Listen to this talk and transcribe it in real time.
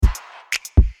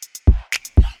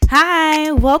Hi,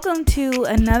 welcome to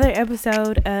another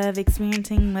episode of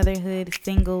Experiencing Motherhood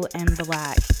Single and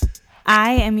Black.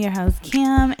 I am your host,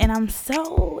 Kim, and I'm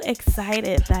so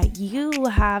excited that you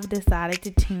have decided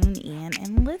to tune in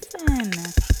and listen.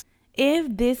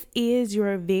 If this is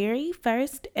your very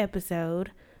first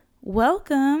episode,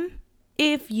 welcome.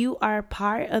 If you are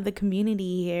part of the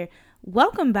community here,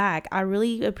 welcome back. I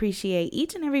really appreciate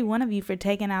each and every one of you for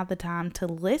taking out the time to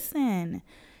listen.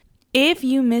 If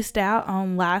you missed out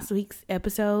on last week's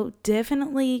episode,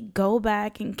 definitely go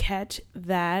back and catch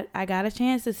that. I got a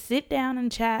chance to sit down and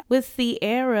chat with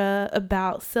Sierra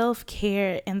about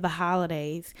self-care in the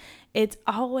holidays. It's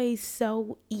always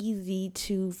so easy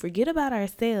to forget about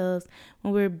ourselves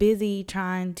when we're busy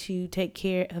trying to take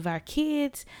care of our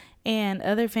kids and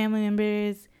other family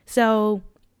members. So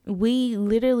we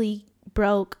literally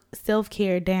broke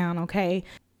self-care down, okay?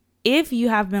 If you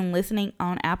have been listening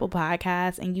on Apple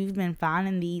Podcasts and you've been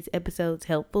finding these episodes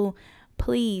helpful,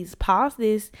 please pause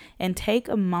this and take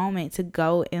a moment to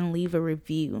go and leave a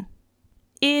review.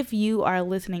 If you are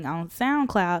listening on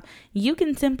SoundCloud, you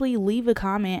can simply leave a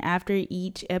comment after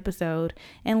each episode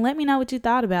and let me know what you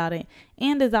thought about it.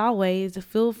 And as always,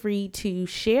 feel free to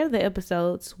share the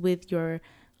episodes with your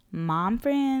mom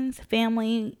friends,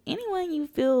 family, anyone you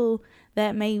feel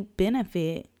that may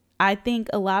benefit. I think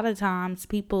a lot of times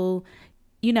people,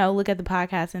 look at the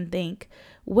podcast and think,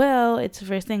 well, it's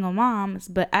for single moms.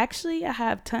 But actually, I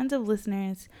have tons of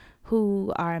listeners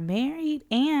who are married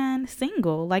and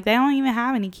single. Like they don't even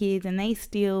have any kids and they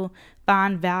still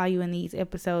find value in these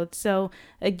episodes. So,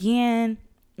 again,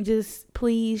 just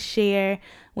please share.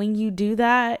 When you do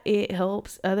that, it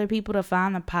helps other people to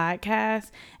find the podcast,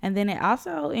 and then it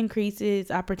also increases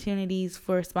opportunities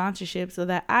for sponsorship so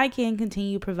that I can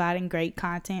continue providing great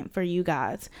content for you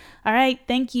guys. All right,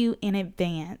 thank you in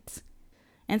advance.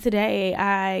 And today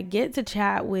I get to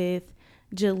chat with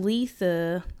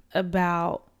Jaleesa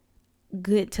about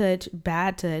good touch,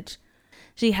 bad touch.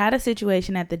 She had a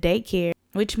situation at the daycare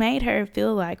which made her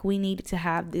feel like we needed to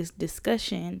have this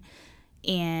discussion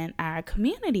in our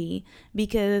community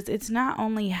because it's not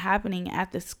only happening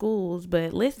at the schools,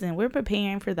 but listen, we're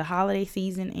preparing for the holiday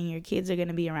season and your kids are going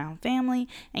to be around family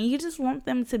and you just want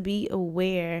them to be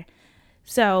aware.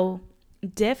 So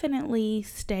definitely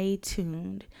stay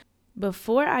tuned.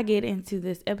 Before I get into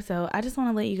this episode, I just want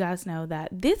to let you guys know that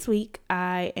this week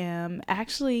I am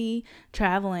actually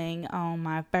traveling on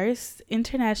my first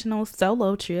international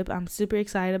solo trip. I'm super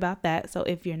excited about that. So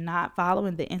if you're not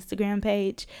following the Instagram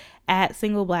page at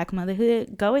Single Black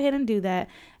Motherhood, go ahead and do that.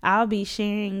 I'll be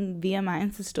sharing via my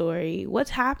Insta story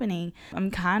what's happening. I'm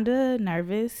kind of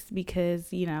nervous because,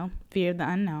 fear of the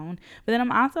unknown. But then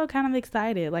I'm also kind of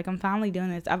excited. Like I'm finally doing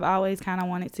this. I've always kind of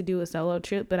wanted to do a solo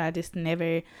trip, but I just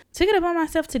never took it upon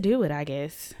myself to do it, I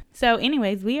guess. So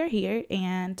anyways, we are here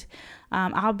and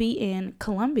I'll be in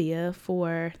Colombia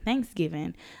for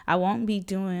Thanksgiving. I won't be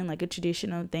doing like a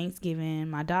traditional Thanksgiving.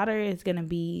 My daughter is going to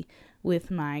be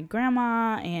with my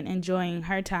grandma and enjoying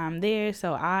her time there.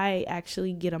 So I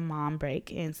actually get a mom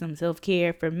break and some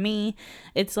self-care. For me,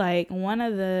 it's like one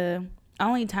of the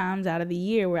only times out of the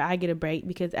year where I get a break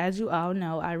because as you all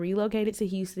know, I relocated to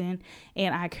Houston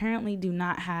and I currently do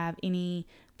not have any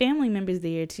family members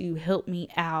there to help me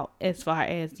out as far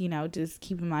as, just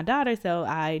keeping my daughter. So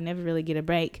I never really get a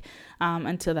break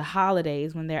until the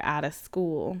holidays when they're out of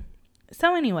school.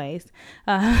 So anyways,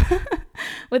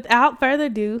 without further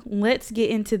ado, let's get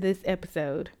into this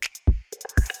episode.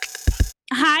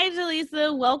 Hi,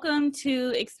 Jaleesa. Welcome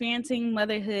to Experiencing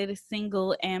Motherhood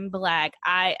Single and Black.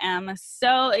 I am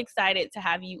so excited to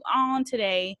have you on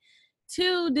today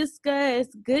to discuss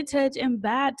good touch and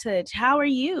bad touch. How are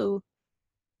you?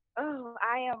 Oh,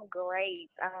 I am great.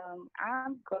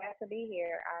 I'm glad to be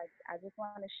here. I just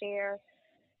want to share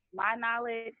my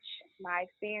knowledge, my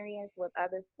experience with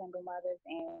other single mothers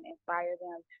and inspire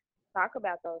them to talk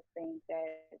about those things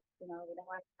that, we don't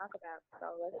like to talk about. So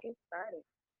let's get started.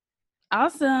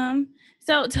 Awesome.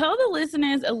 So tell the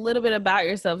listeners a little bit about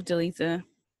yourself, Jaleesa.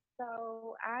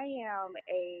 So I am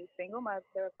a single mother,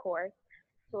 of course,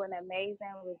 to an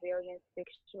amazing, resilient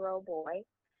 6-year-old boy.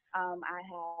 I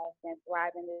have been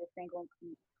thriving this single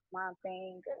mom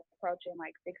thing approaching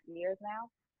like 6 years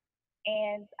now.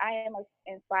 And I am an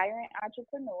inspiring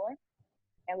entrepreneur.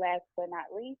 And last but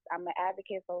not least, I'm an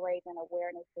advocate for raising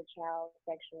awareness to child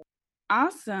sexual.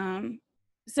 Awesome.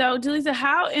 So, Jaleesa,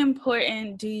 how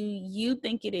important do you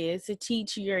think it is to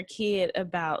teach your kid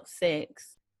about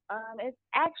sex? It's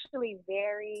actually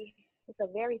it's a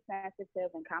very sensitive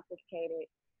and complicated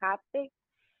topic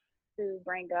to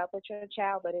bring up with your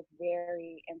child, but it's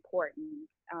very important.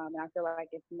 And I feel like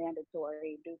it's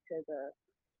mandatory due to the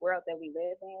world that we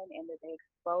live in and the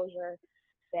exposure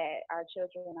that our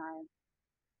children are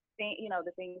seeing,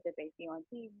 the things that they see on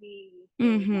TV,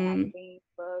 through Mhm. magazines,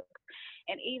 books,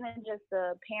 and even just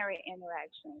the parent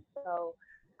interaction. So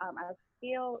I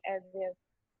feel as if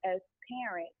as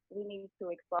parents, we need to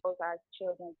expose our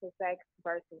children to sex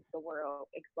versus the world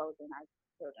exposing our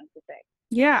children to sex.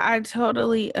 Yeah, I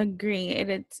totally agree.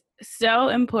 It's so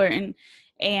important.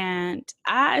 And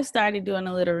I started doing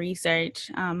a little research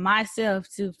myself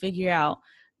to figure out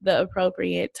the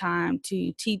appropriate time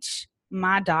to teach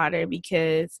my daughter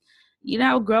because,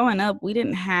 growing up, we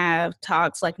didn't have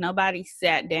talks. Like, nobody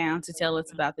sat down to tell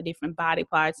us about the different body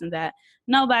parts and that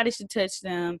nobody should touch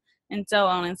them and so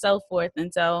on and so forth.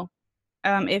 And so,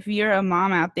 if you're a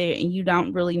mom out there and you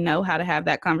don't really know how to have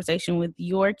that conversation with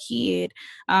your kid,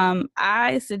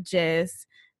 I suggest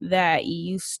that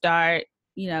you start,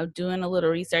 doing a little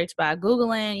research by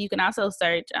Googling. You can also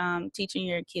search teaching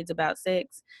your kids about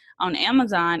sex on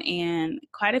Amazon, and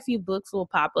quite a few books will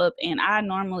pop up. And I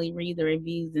normally read the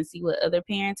reviews and see what other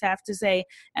parents have to say,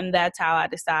 and that's how I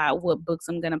decide what books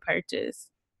I'm going to purchase.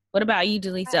 What about you,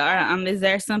 Jaleesa? Is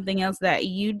there something else that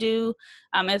you do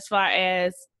as far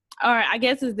as or I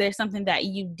guess is there something that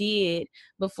you did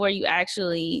before you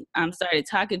actually started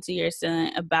talking to your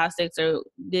son about sex, or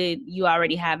did you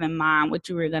already have in mind what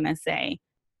you were gonna say?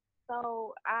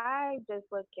 So I just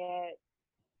look at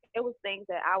it was things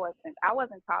that I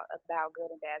wasn't taught about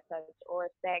good and bad touch or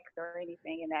sex or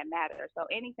anything in that matter. So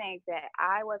anything that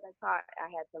I wasn't taught, I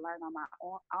had to learn on my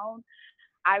own.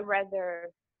 I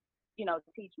rather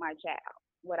teach my child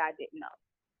what I didn't know.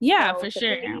 Yeah, So for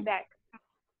sure.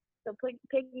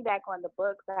 piggyback on the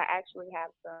books, I actually have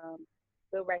some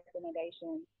good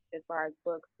recommendations as far as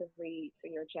books to read to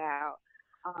your child.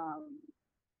 Um,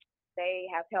 they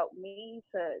have helped me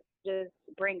to just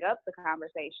bring up the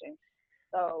conversation.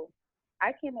 So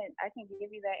I can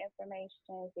give you that information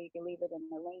so you can leave it in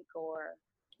the link or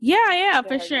Yeah, share,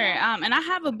 for sure. And I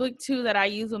have a book too that I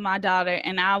use with my daughter,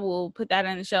 and I will put that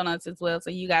in the show notes as well, so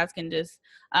you guys can just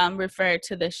refer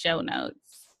to the show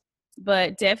notes.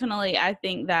 But definitely, I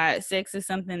think that sex is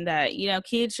something that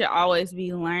kids should always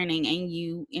be learning, and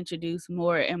you introduce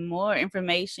more and more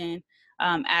information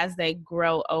as they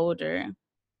grow older.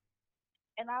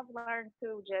 and I've learned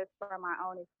too just from my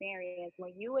own experience,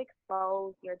 when you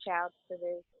expose your child to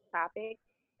this topic,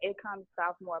 it comes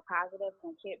off more positive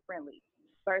and kid friendly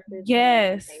versus when they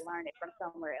Yes. learn it from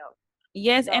somewhere else.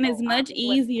 Yes, and So it's much what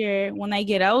easier when they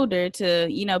get older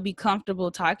to, be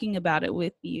comfortable talking about it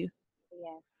with you.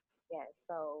 yes, yes.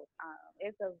 So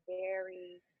it's a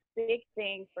very big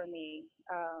thing for me.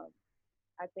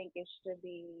 I think it should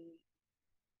be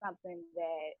something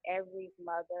that every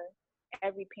mother,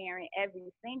 every parent,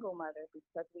 every single mother,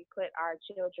 because we put our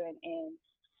children in,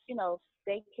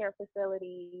 daycare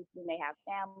facilities. We may have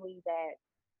families that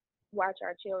watch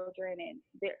our children, and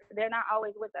they're not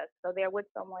always with us, so they're with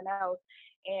someone else,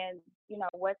 and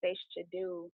what they should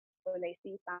do when they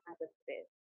see signs of this,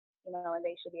 and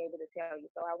they should be able to tell you.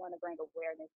 So I want to bring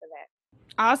awareness to that.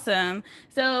 Awesome.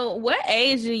 So, what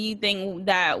age do you think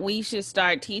that we should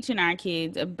start teaching our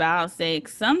kids about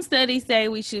sex? Some studies say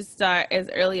we should start as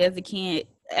early as the kid,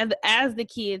 as the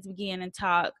kids begin to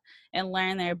talk and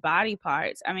learn their body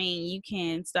parts. I mean, you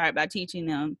can start by teaching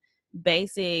them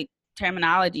basic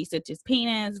terminology such as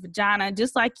penis, vagina,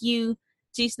 just like you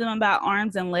teach them about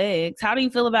arms and legs. How do you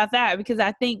feel about that? Because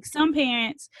I think some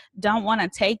parents don't want to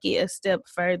take it a step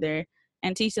further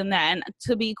and teach them that. And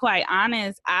to be quite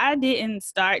honest, I didn't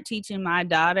start teaching my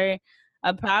daughter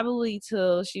probably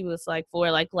till she was like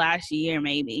 4, like last year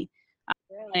maybe.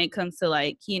 When it Really? comes to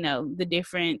like the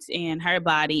difference in her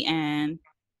body and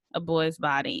a boy's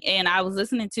body. And I was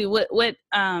listening to what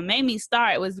made me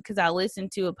start was because I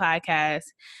listened to a podcast,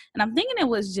 and I'm thinking it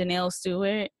was Janelle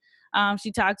Stewart.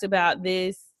 She talked about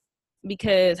this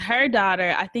because her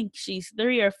daughter, I think she's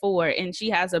 3 or 4, and she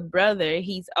has a brother,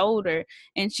 he's older,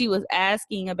 and she was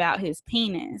asking about his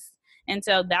penis. And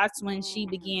so that's when she Mm,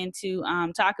 began to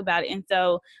talk about it. And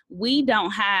so we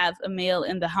don't have a male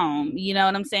in the home, you know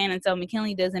what I'm saying? And so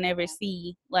McKinley doesn't ever yeah.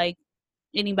 see like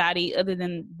anybody other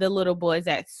than the little boys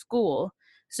at school.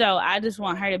 So I just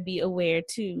want her Right. to be aware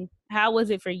too. How was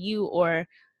it for you? Or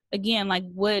again, like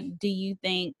what do you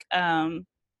think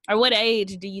or what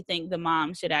age do you think the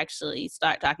mom should actually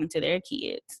start talking to their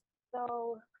kids?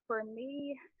 So for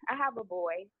me, I have a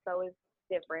boy, so it's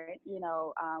different. We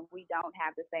don't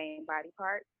have the same body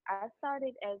parts. I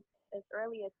started as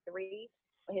early as 3,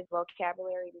 but his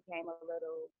vocabulary became a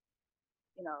little,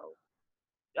 you know,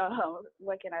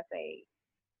 what can I say,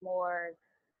 more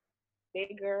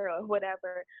bigger or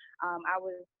whatever.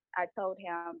 I told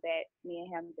him that me and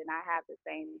him did not have the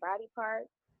same body parts.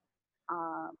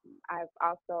 I've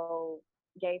also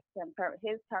gave him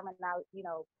his terminology,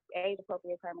 age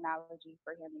appropriate terminology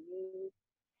for him to use,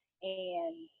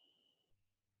 and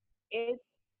it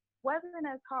wasn't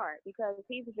as hard because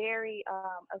he's very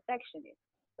affectionate.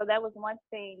 So that was one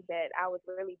thing that I was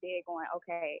really big on.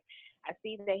 Okay, I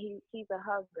see that he's a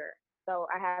hugger, so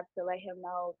I have to let him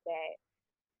know that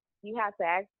you have to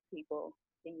ask people,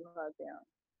 can you hug them,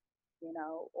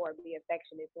 or be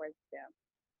affectionate towards them,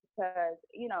 because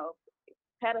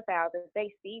pedophiles, if they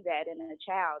see that in a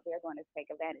child, they're going to take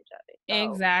advantage of it. So I knew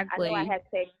I Exactly. had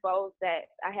to expose that.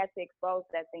 I had to expose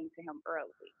that thing to him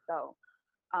early. So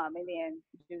and then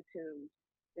due to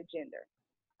the gender,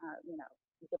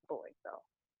 he's a boy, so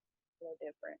a little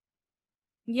different.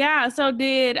 Yeah. So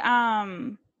did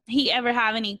he ever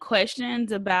have any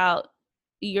questions about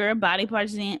your body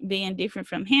parts being different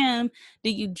from him? Do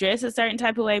you dress a certain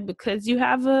type of way because you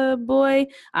have a boy?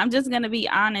 I'm just gonna be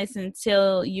honest and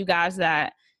tell you guys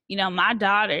that, my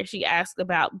daughter, she asked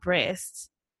about breasts,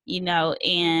 Mhm.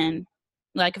 and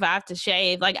like if I have to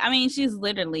shave, like, I mean, she's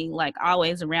literally like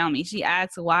always around me. She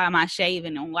asks, why am I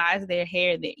shaving and why is there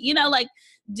hair there? Like,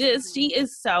 just Mhm. she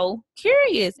is so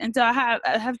curious, and so I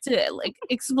have to like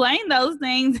explain those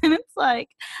things, and it's like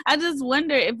I just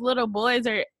wonder if little boys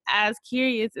are as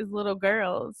curious as little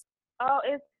girls. Oh,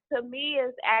 it's to me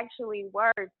it's actually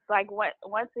worse. Like what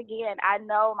once again, I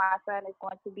know my son is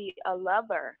going to be a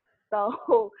lover.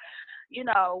 So,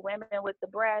 women with the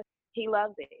breast, he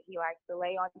loves it. He likes to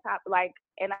lay on top. Like,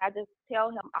 and I just tell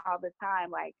him all the time,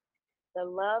 like, the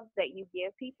love that you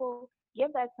give people,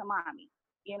 give that to mommy,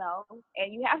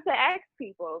 and you have to ask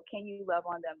people, can you love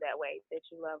on them that way that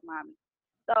you love mommy?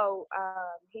 So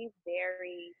he's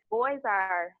very, boys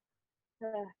are,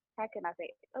 how can I say,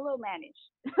 a little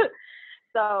managed.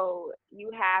 So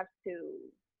you have to,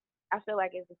 I feel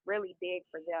like it's really big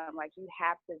for them. Like you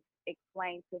have to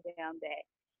explain to them that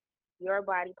your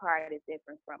body part is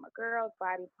different from a girl's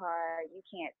body part. You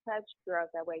can't touch girls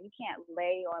that way. You can't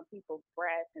lay on people's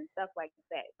breasts and stuff like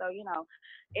that. So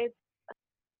it's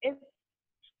it's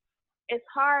it's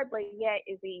hard, but yet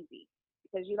it's easy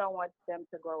because you don't want them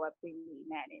to grow up being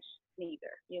managed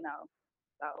neither.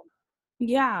 So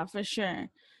Yeah, for sure.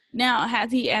 Now,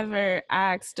 has he ever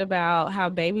asked about how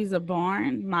babies are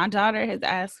born? My daughter has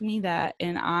asked me that,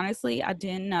 and honestly, I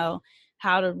didn't know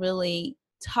how to really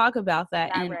talk about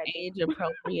that in not an ready. age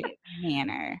appropriate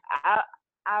manner. I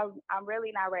I'm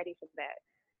really not ready for that.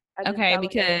 I just Okay, tell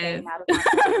them that it because came out of my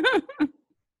stomach.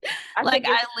 I like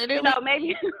think it's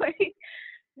maybe.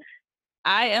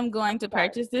 I am going I'm to sorry.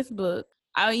 purchase this book.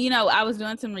 I was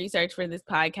doing some research for this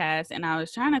podcast and I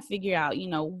was trying to figure out,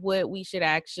 what we should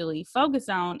actually focus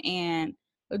on. And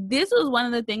this was one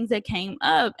of the things that came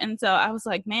up. And so I was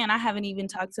like, man, I haven't even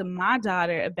talked to my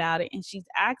daughter about it. And she's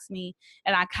asked me,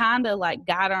 and I kind of like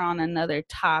got her on another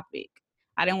topic.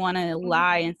 I didn't want to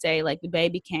lie Mhm. and say like the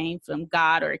baby came from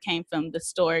God or it came from the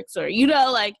storks or,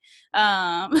 like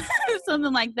um,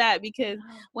 something like that. Because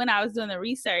when I was doing the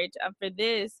research for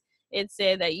this, it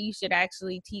said that you should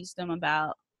actually teach them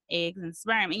about eggs and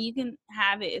sperm. And you can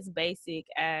have it as basic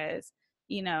as,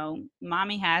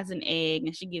 mommy has an egg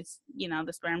and she gets,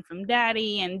 the sperm from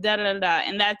daddy and da da da da.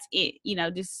 And that's it,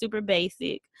 just super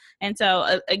basic. And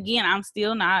so, again, I'm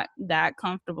still not that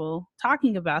comfortable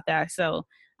talking about that. So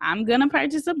I'm going to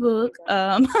purchase a book.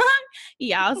 Okay.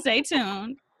 Y'all stay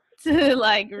tuned to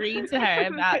like read to her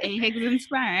about eggs and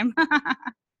sperm.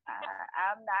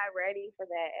 I'm not ready for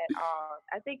that at all.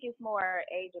 I think it's more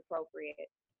age appropriate.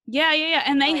 Yeah, yeah, yeah.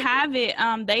 And Like,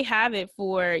 they have it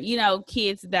for,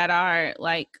 kids that are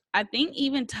like, I think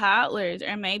even toddlers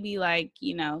or maybe like,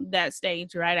 that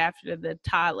stage right after the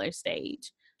toddler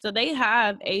stage. So they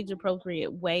have age mhm.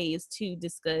 appropriate ways to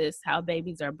discuss how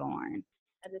babies are born.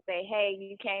 I just say, hey,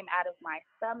 you came out of my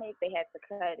stomach. They had to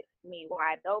cut me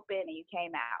wide open, and you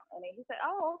came out. And then he said,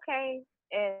 oh, okay.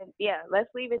 And yeah, let's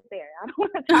leave it there. I don't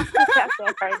want to talk about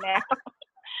that right now.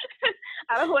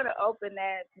 I don't want to open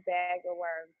that bag of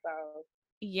worms. So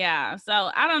Yeah, so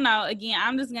I don't know. Again,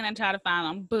 I'm just gonna try to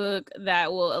find a book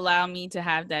that will allow me to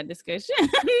have that discussion.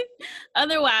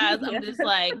 Otherwise, I'm yeah, just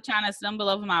like trying to stumble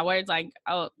over my words, like,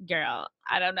 "Oh, girl,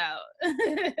 I don't know."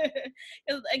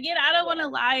 Because again, I don't want to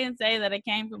yeah. lie and say that it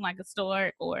came from like a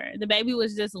store or the baby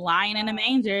was just lying in a No,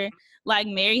 manger, like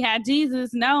Mary had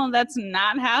Jesus. No, that's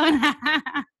not how it.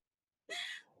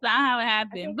 Not how it I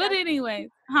happened. think But anyways,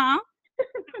 huh?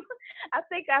 I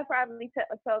think I probably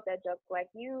told that joke like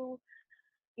you're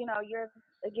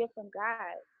a gift from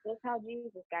God. That's how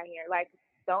Jesus got here. Like,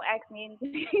 don't ask me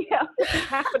anything else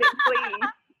about it,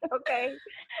 please. Okay,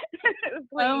 Oh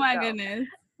please my don't. goodness.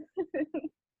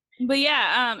 But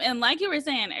yeah, and like you were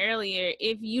saying earlier,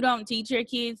 if you don't teach your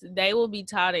kids, they will be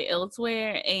taught it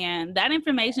elsewhere, and that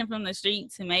information from the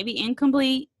streets may be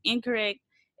incomplete, incorrect,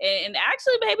 and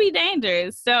actually may be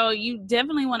dangerous. So you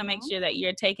definitely want to make Mm-hmm. sure that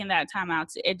you're taking that time out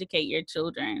to educate your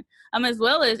children, as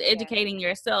well as Yeah. educating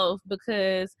yourself,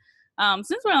 because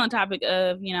since we're on the topic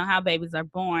of how babies are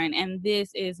born, and this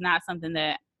is not something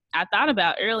that I thought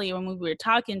about earlier when we were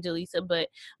talking, Jaleesa, but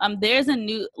there's a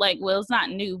new, like, well, it's not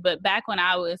new, but back when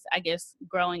I was, I guess,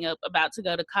 growing up about to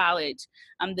go to college,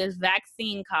 this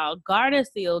vaccine called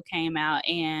Gardasil came out,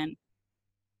 and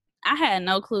I had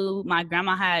no clue. My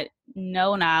grandma had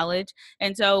no knowledge.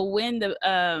 And so when the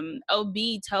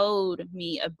OB told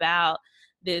me about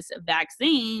this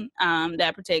vaccine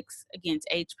that protects against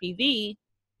HPV,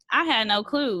 I had no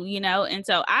clue, and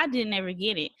so I didn't ever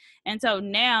get it. And so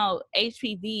now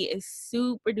HPV is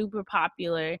super duper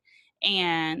popular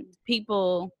and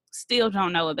people still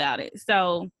don't know about it.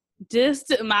 So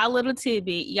just my little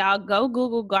tidbit, y'all go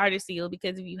Google Gardasil,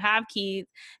 because if you have kids,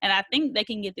 and I think they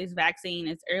can get this vaccine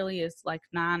as early as like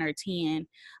 9 or 10,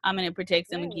 and it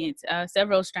protects them Really? against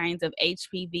several strains of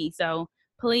HPV. So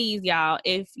please, y'all,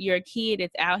 if your kid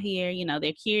is out here,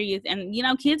 they're curious,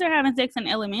 and kids are having sex in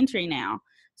elementary now.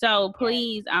 So Yes.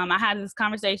 please, I had this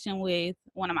conversation with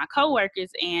one of my coworkers,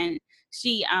 and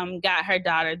she got her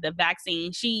daughter the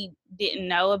vaccine. She didn't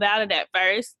know about it at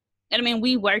first. And I mean,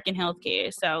 we work in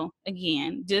healthcare. So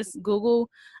again, just Google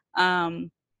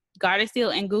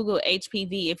Gardasil and Google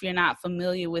HPV if you're not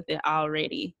familiar with it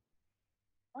already.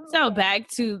 Oh, So okay. back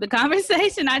to the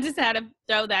conversation. I just had to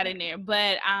throw that in there.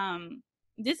 But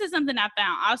this is something I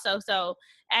found also. So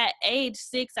at age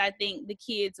 6, I think the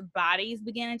kids' bodies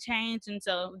begin to change, and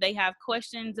so they have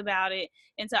questions about it.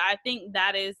 And so I think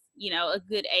that is, a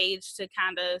good age to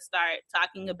kind of start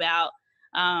talking about,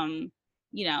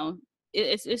 you know,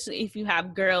 it's if you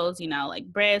have girls, like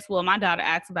breasts. Well, my daughter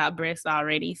asks about breasts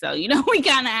already, so we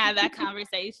kind of have that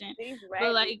conversation. She's But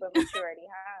ready like, for maturity,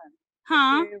 huh? For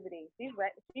huh? puberty.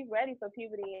 She's ready for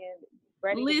puberty and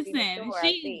ready to be Listen, mature,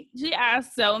 I see. she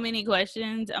asked so many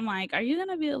questions. I'm like, are you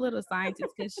gonna be a little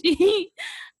scientist? Because she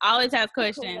always has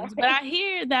questions. But Right. I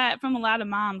hear that from a lot of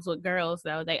moms with girls,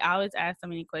 though. They always ask so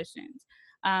many questions.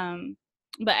 Um,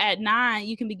 but at 9,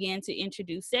 you can begin to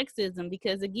introduce sexism,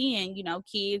 because again,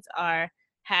 kids are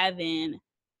having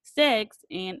sex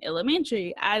in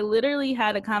elementary. I literally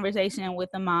had a conversation with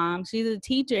a mom. She's a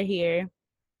teacher here.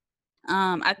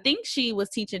 I think she was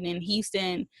teaching in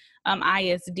Houston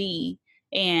ISD,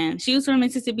 and she was from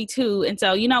Mississippi too. And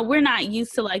so, we're not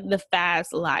used to like the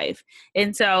fast life.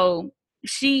 And so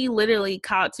she literally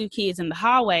caught 2 kids in the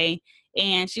hallway,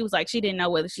 and she was like, she didn't know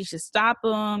whether she should stop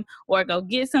them or go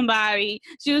get somebody.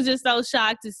 She was just so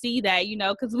shocked to see that,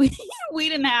 because we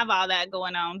didn't have all that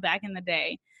going on back in the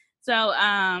day. So,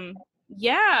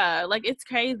 yeah, like it's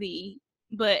crazy.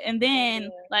 But, and It then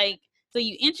is. like, so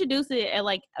you introduce it at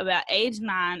like about age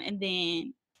 9, and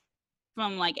then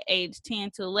from like age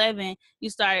 10 to 11, you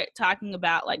start talking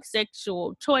about like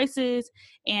sexual choices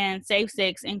and safe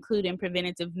sex, including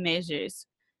preventative measures.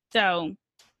 So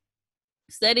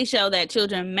studies show that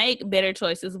children make better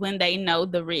choices when they know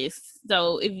the risks.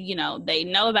 So if they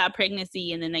know about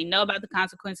pregnancy, and then they know about the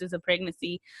consequences of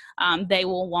pregnancy, they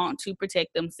will want to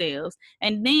protect themselves.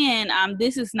 And then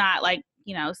this is not like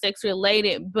sex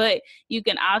related, but you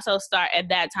can also start at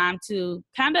that time to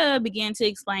kind of begin to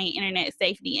explain internet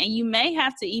safety, and you may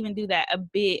have to even do that a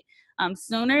bit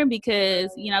sooner,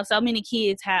 because so many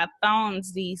kids have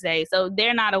phones these days, so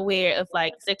they're not aware of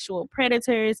like sexual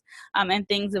predators and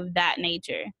things of that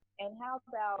nature. And how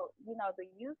about, the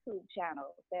YouTube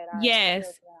channels that our Yes.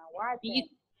 children are watching? You, It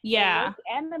yeah. looks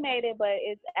animated, but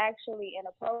it's actually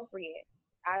inappropriate.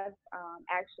 I've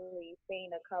actually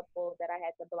seen a couple that I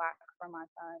had to block from my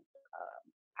son's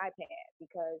iPad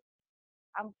because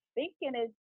I'm thinking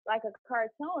it's like a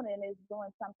cartoon and it's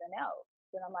doing something else.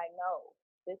 And I'm like, no,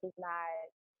 this is not.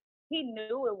 He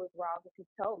knew it was wrong because he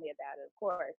told me about it, of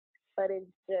course. But it's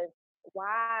just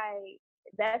why.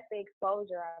 That's the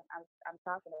exposure I'm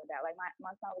talking about. Like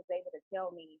my son was able to tell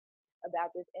me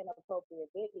about this inappropriate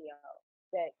video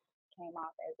that came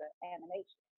off as an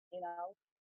animation. You know,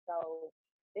 so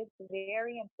it's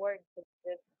very important to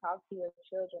just talk to your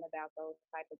children about those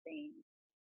type of things,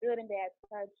 good and bad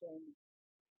touch, and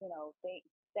think,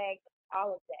 sex,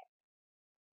 all of that.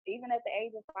 Even at the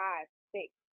age of 5, 6,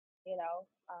 you know,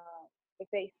 if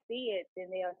they see it,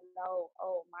 then they'll know,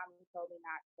 oh, mommy told me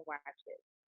not to watch this.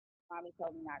 Mommy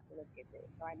told me not to look at this,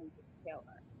 so I need to tell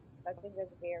her. So I think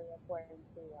that's very important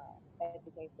to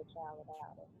educate the child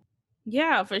about it.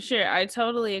 Yeah, for sure. I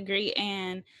totally agree.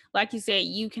 And like you said,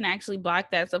 you can actually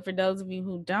block that. So for those of you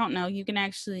who don't know, you can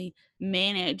actually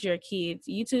manage your kids'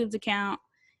 YouTube's account.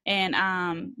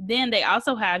 And then they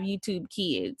also have YouTube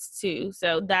Kids too.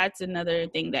 So that's another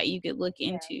thing that you could look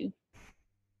Yeah, into.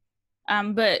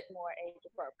 But more age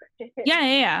appropriate.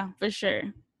 yeah, for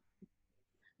sure.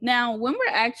 Now, when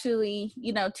we're actually,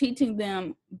 teaching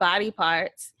them body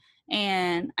parts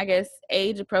and I guess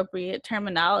age appropriate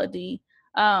terminology,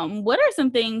 what are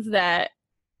some things that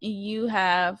you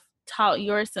have taught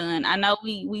your son? I know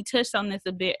we touched on this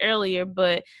a bit earlier,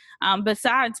 but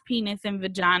besides penis and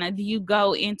vagina, do you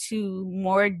go into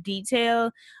more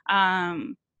detail?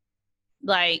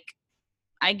 Like,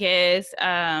 I guess,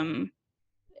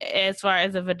 as far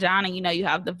as the vagina, you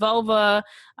have the vulva,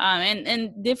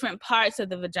 and different parts of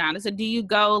the vagina. So do you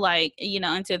go like,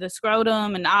 into the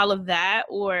scrotum and all of that,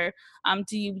 or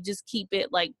do you just keep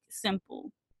it like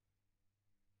simple?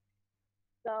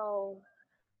 So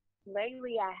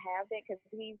lately I haven't because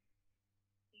he's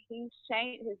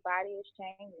changed. His body is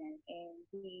changing, and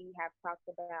he have talked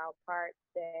about parts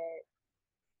that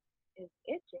is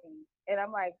itching, and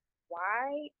I'm like,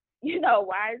 why?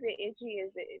 Why is it itchy?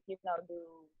 Is it do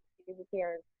pubic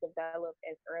hairs develop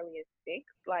as early as 6?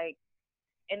 Like,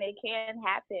 and it can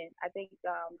happen. I think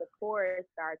the pores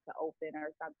start to open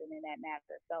or something in that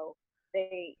matter. So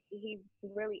he's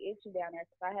really itchy down there.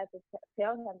 So I had to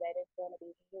tell him that it's going to be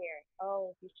hair.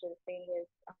 Oh, you should have seen his.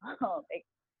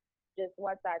 Just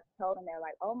once I told him, they're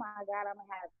like, "Oh my God, I'm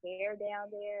gonna have hair down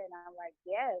there," and I'm like,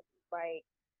 "Yes, like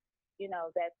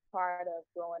that's part of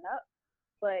growing up."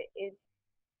 But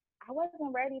I wasn't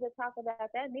ready to talk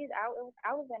about that neither.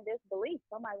 I was in disbelief.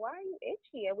 So I'm like, why are you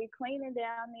itchy? And we cleaning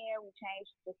down there. We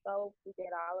changed the soap. We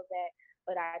did all of that.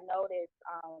 But I noticed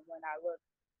when I looked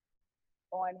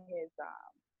on his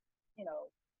you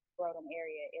know scrotum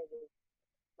area, it was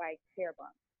like hair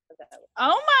bumps.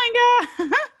 Oh my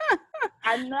God.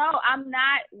 I know I'm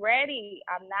not ready.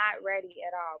 I'm not ready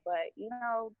at all. But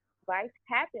life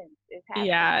happens. It's happening.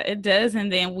 Yeah, it does.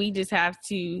 And then we just have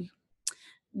to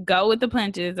go with the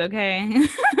punches, okay?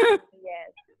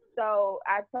 Yes. So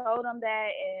I told him that,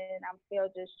 and I'm still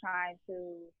just trying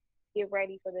to get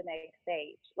ready for the next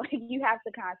stage. Like you have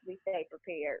to constantly stay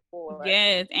prepared for,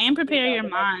 Yes, and prepare your the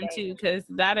next mind stage. too, because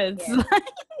that is Yes.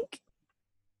 like,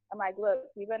 I'm like, look,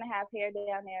 you're gonna have hair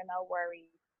down there, no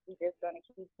worries. We're just gonna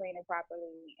keep cleaning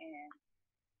properly, and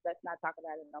let's not talk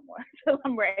about it no more until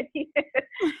I'm ready.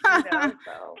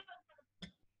 So.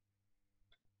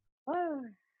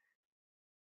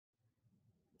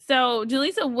 So,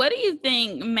 Jaleesa, what do you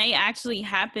think may actually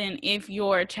happen if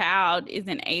your child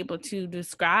isn't able to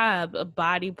describe a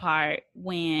body part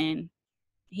when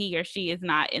he or she is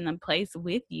not in the place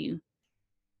with you?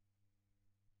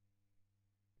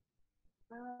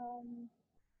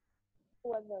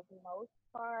 For the most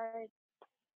part,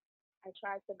 I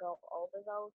tried to go over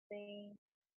those things.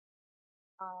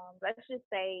 Let's just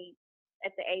say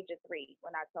at the age of 3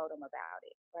 when I told him about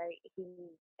it, right?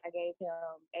 I gave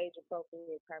him age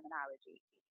appropriate terminology.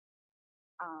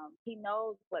 He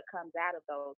knows what comes out of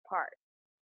those parts.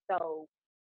 So,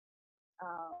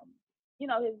 um, he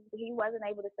wasn't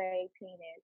able to say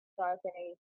penis, so I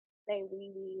say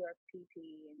wee wee or pee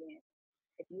pee, and then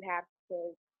if you have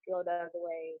to go the other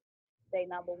way, say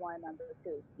number one, number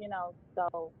two.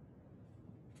 So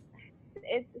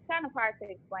it's kind of hard to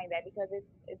explain that because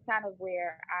it's kind of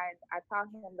where I taught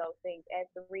him those things at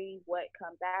 3, what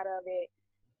comes out of it.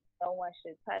 No one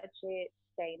should touch it.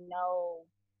 Say no.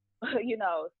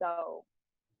 So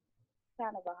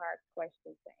kind of a hard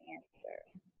question to answer.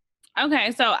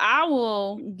 Okay, so I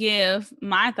will give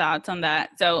my thoughts on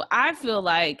that. So I feel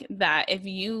like that if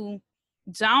you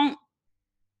don't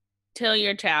tell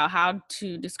your child how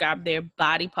to describe their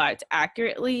body parts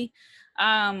accurately,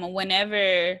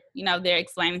 whenever they're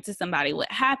explaining to somebody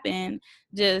what happened,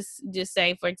 just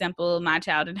say, for example, my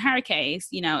child in her case,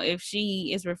 if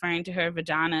she is referring to her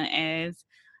vagina as,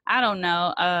 I don't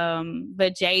know,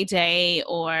 but JJ,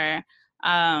 or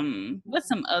what's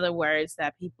some other words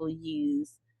that people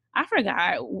use, I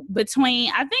forgot,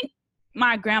 between, I think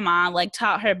my grandma like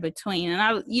taught her between,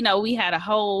 and we had a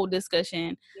whole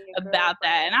discussion Yeah, about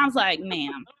that. And girlfriend. I was like,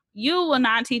 ma'am, you will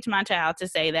not teach my child to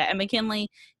say that. And McKinley,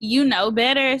 you know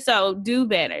better, so do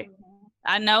better. Mm-hmm.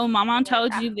 I know my mom Yes,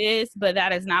 told you this, but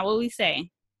that is not what we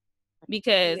say.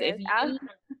 Because if yes, you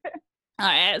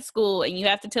are at school and you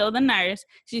have to tell the nurse,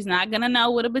 she's not going to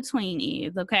know what a between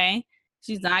is, okay?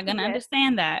 She's not going to yes,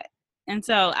 understand that. And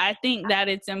so I think that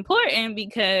it's important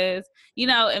because,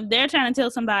 if they're trying to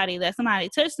tell somebody that somebody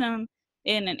touched them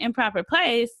in an improper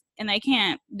place, and they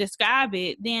can't describe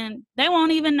it, then they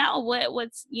won't even know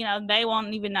what's, they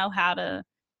won't even know how to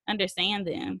understand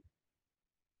them.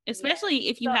 Especially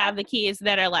if you have the kids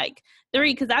that are like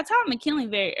 3, because I taught McKinley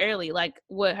very early, like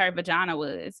what her vagina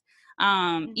was.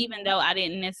 Even though I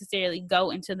didn't necessarily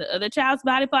go into the other child's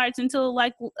body parts until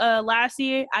like last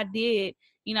year, I did,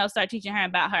 start teaching her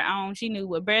about her own. She knew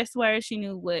what breasts were. She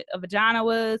knew what a vagina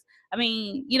was. I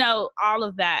mean, all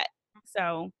of that.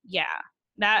 So yeah,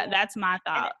 that's my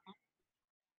thought.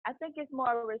 I think it's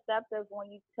more receptive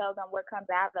when you tell them what comes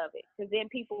out of it, because then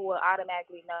people will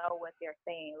automatically know what they're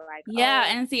saying. Like, yeah,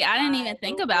 and see, I didn't even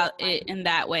think about it in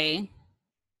that way.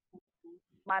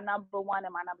 My number one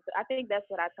and my number two. I think that's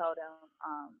what I told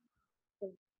them.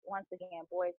 Because once again,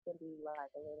 boys can be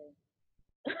like a little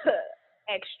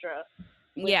extra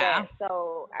with that.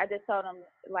 So I just told them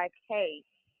like, hey,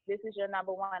 this is your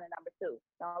number one and number two.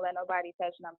 Don't let nobody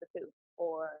touch number two.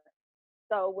 Or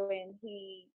so when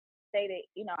he stated,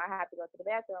 I have to go to the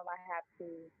bathroom, I have to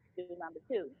do number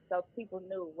two. So people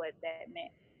knew what that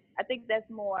meant. I think that's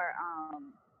more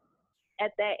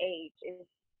at that age is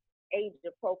age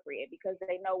appropriate, because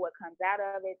they know what comes out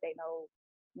of it. They know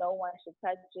no one should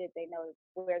touch it. They know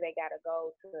where they got to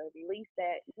go to release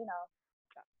that.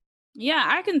 Yeah,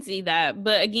 I can see that.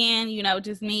 But again,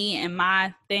 just me and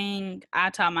my thing,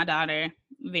 I taught my daughter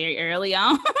very early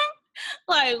on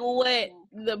like what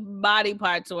the body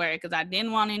parts were, because I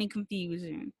didn't want any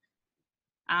confusion.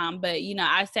 But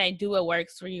I say do what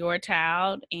works for your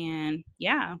child, and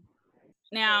yeah.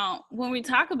 Now, when we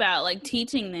talk about like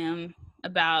teaching them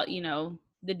about,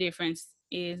 the difference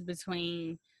is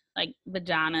between like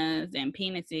vaginas and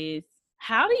penises,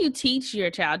 how do you teach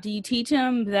your child? Do you teach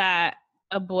them that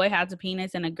a boy has a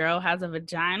penis and a girl has a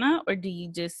vagina, or do you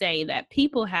just say that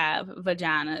people have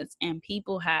vaginas and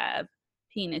people have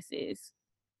penises?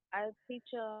 I teach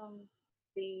them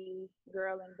the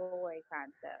girl and boy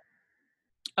concept.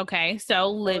 Okay,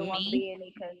 so let won't me. Be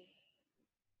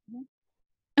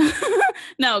any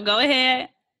No, go ahead.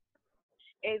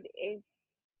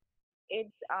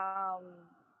 It's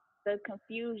the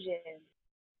confusion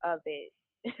of it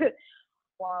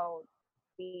won't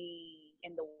be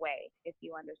in the way, if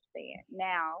you understand.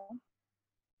 Now,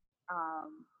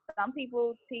 some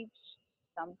people teach,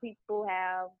 some people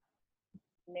have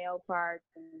male parts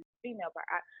and female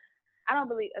parts. I don't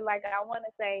believe, like, I want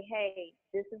to say, hey,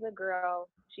 this is a girl.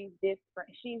 She's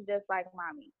different. She's just like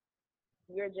mommy.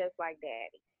 You're just like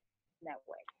daddy in that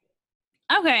way.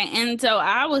 Okay, and so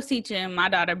I was teaching my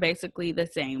daughter basically the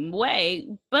same way,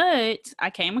 but I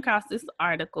came across this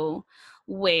article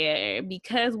where,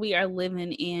 because we are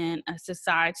living in a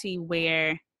society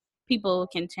where people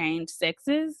can change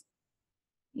sexes,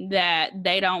 that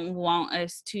they don't want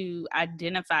us to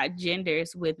identify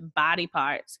genders with body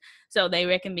parts. So they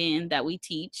recommend that we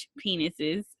teach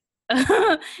penises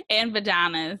and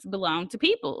vaginas belong to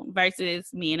people versus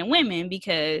men and women,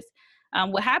 because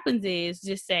what happens is,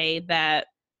 just say that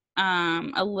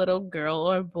a little girl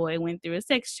or boy went through a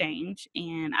sex change,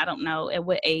 and I don't know at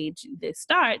what age this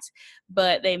starts,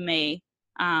 but they may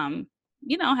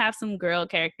have some girl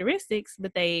characteristics,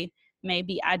 but they may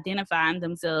be identifying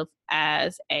themselves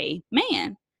as a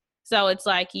man. So it's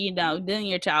like, then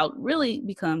your child really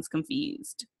becomes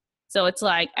confused. So it's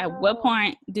like, at what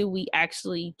point do we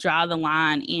actually draw the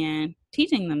line in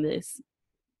teaching them this?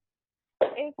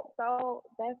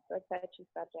 That's a touchy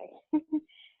subject.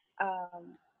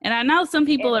 And I know some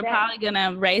people are probably going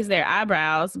to raise their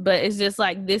eyebrows, but it's just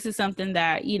like, this is something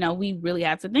that, we really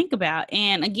have to think about.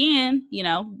 And again,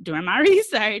 during my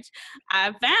research,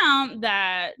 I found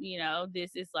that,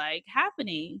 this is like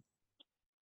happening.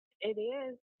 It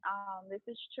is. This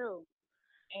is true.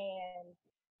 And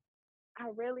I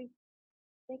really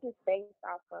think it's based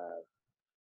off of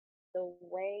the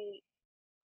way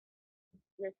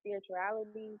your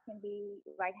spirituality can be,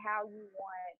 like how you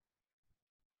want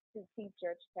to teach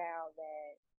your child that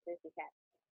this is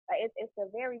happening. It's a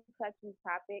very touchy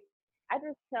topic. I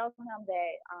just tell him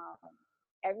that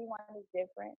everyone is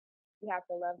different. You have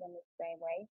to love them the same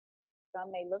way.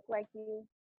 Some may look like you,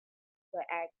 but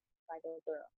act like a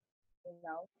girl.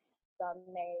 Some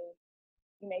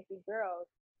you may see girls,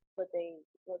 but they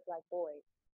look like boys.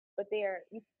 But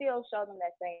you still show them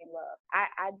that same love.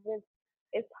 I just,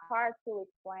 it's hard to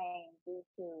explain due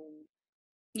to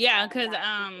because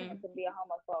to be a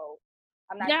homophobe.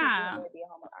 I'm not teaching them to be a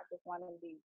homophobe. I just want them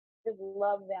to just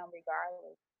love them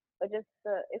regardless. But just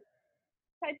it's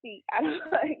touchy. I don't,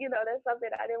 that's something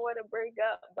I didn't want to bring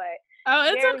up, but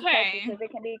it's okay because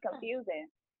it can be confusing.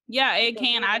 Yeah, it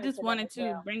can. I just wanted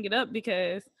to bring it up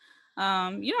because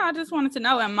I just wanted to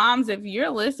know, and moms, if you're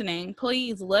listening,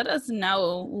 please let us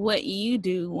know what you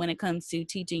do when it comes to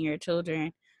teaching your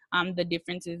children the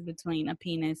differences between a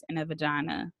penis and a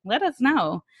vagina. Let us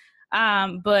know.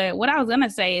 But what I was gonna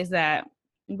say is that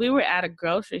we were at a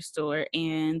grocery store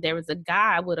and there was a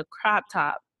guy with a crop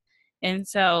top, and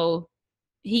so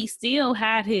he still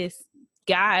had his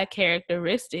guy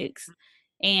characteristics.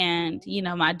 And,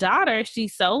 my daughter,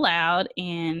 she's so loud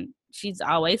and she's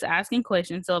always asking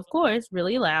questions. So, of course,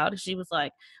 really loud. She was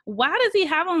like, "Why does he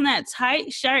have on that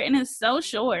tight shirt and it's so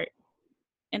short?"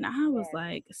 And I was Yes.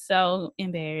 like, so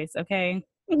embarrassed. Okay.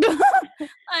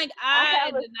 Like, I I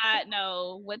have a did not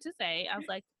know what to say. I was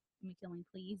like, "McKinley,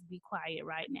 please be quiet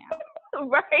right now."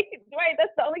 right.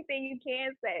 That's the only thing you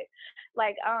can say.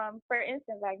 Like, for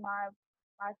instance, like my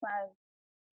son's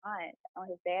aunt on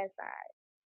his dad's side,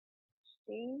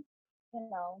 she, you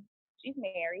know, she's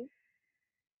married.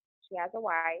 She has a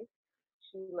wife.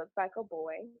 She looks like a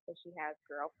boy, but she has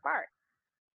girl parts.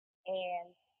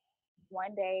 And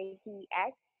one day he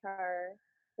asked her,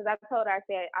 because I told her, I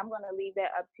said, I'm going to leave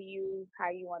that up to you, how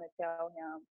you want to tell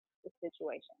him the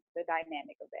situation, the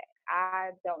dynamic of that.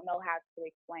 I don't know how to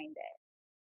explain that.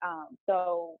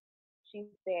 So she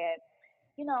said,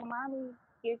 mommy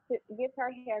gets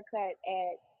her haircut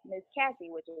at Miss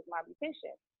Kathy, which is my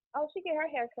beautician. Oh, she get her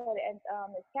haircut at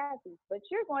Miss Kathy, but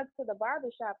you're going to the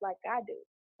barber shop like I do.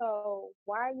 So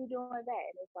why are you doing that?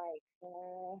 And it's like,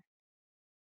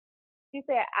 she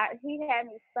said he had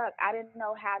me stuck. I didn't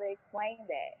know how to explain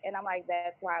that, and I'm like,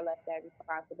 that's why I left that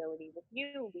responsibility with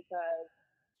you because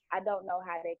I don't know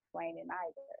how to explain it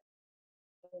either.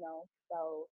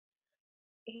 So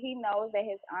he knows that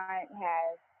his aunt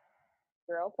has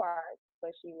girl parts,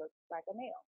 but she looks like a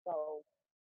male. So,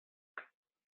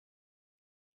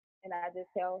 and I just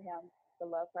tell him to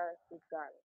love her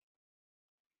regardless.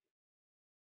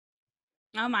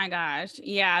 Oh my gosh.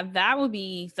 Yeah, that would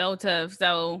be so tough.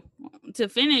 So to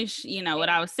finish, what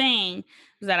I And was saying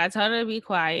was that I told her to be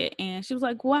quiet and she was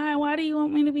like, "Why? Why do you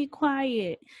want me to be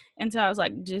quiet?" And so I was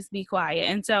like, "Just be quiet."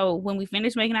 And so when we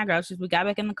finished making our groceries, we got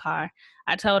back in the car.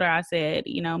 I told her, I said,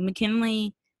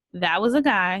 "McKinley, that was a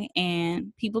guy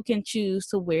and people can choose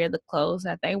to wear the clothes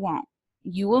that they want.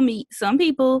 You will meet some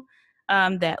people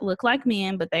that look like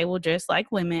men, but they will dress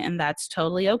like women, and that's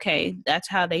totally okay. That's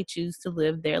how they choose to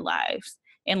live their lives."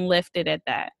 And left it at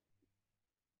that.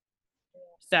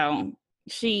 So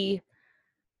she,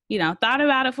 thought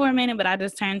about it for a minute, but I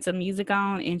just turned some music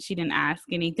on and she didn't ask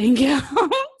anything else.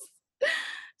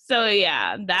 So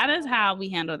yeah, that is how we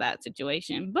handle that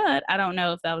situation. But I don't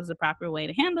know if that was the proper way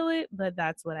to handle it, but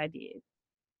that's what I did.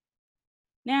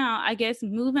 Now, I guess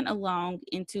moving along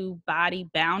into body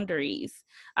boundaries,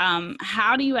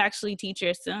 how do you actually teach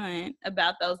your son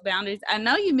about those boundaries? I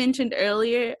know you mentioned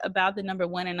earlier about the number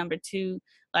one and number two,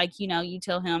 like, you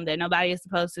tell him that nobody is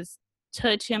supposed to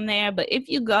touch him there. But if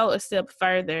you go a step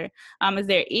further, is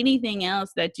there anything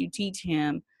else that you teach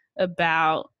him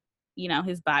about,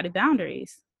 his body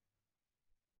boundaries?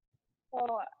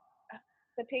 so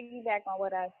to piggyback on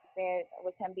what I said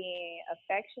with him being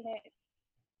affectionate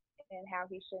and how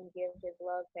he shouldn't give his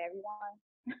love to everyone,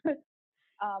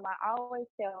 I always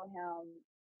tell him,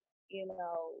 in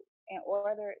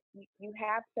order, you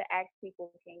have to ask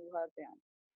people, can you hug them?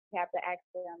 You have to ask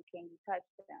them, can you touch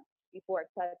them before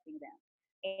touching them?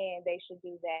 And they should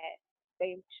do that.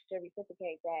 They should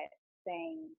reciprocate that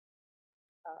same,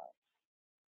 uh,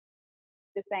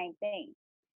 the same thing.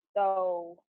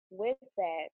 So with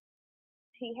that,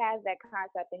 he has that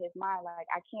concept in his mind, like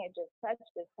I can't just touch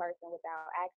this person without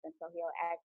asking. So he'll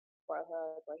ask for a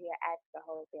hug or he'll ask to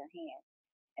hold their hand.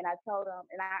 And I told him,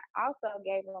 and I also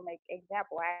gave him an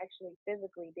example. I actually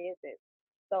physically did this.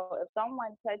 So if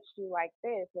someone touched you like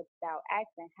this without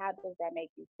asking, how does that make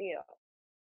you feel?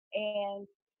 And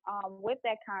with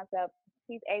that concept,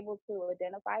 he's able to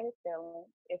identify his feelings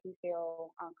if he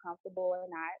feels uncomfortable or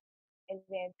not. And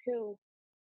then two,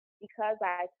 because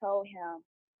I told him,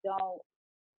 don't,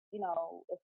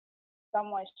 if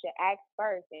someone should ask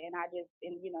first, and I just,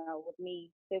 and with me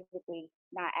physically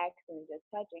not asking, just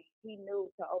touching, he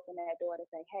knew to open that door to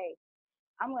say, hey,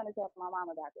 I'm going to tell my mom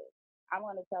about this. I'm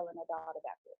going to tell an adult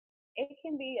about this. It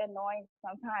can be annoying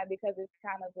sometimes because it's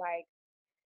kind of like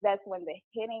that's when the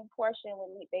hitting portion,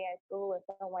 when they're in school and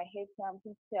someone hits him,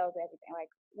 he tells everything like,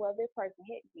 well, this person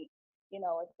hit me,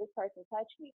 if this person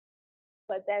touched me.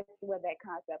 But that's where that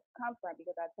concept comes from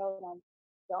because I told them,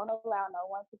 don't allow no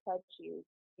one to touch you.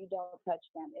 You don't touch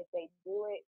them. If they do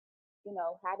it,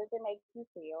 how does it make you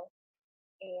feel?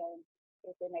 And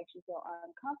if it makes you feel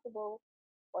uncomfortable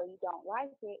or you don't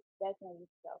like it, that's when you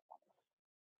tell someone.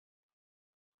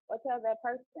 Or tell that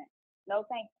person, no,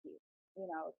 thank you.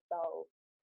 So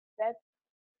that's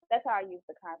that's how I use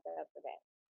the concept of that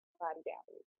body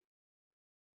boundaries.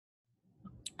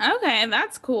 Okay,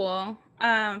 that's cool.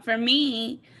 For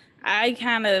me, I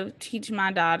kind of teach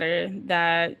my daughter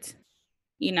that,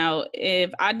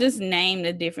 if I just name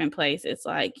the different places,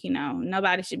 like,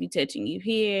 nobody should be touching you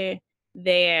here,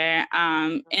 there.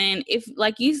 And if,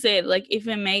 like you said, like if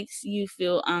it makes you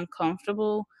feel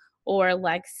uncomfortable or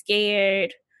like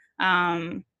scared,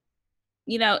 um,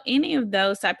 any of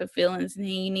those type of feelings, then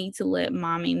you need to let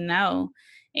mommy know.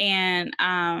 And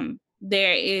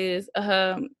there is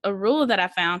a rule that I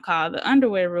found called the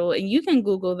underwear rule, and you can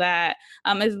Google that,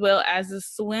 as well as the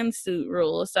swimsuit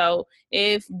rule. So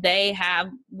if they have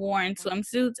worn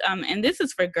swimsuits, and this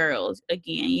is for girls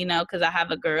again, because I have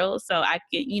a girl, so I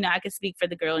can speak for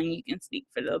the girl and you can speak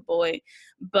for the boy.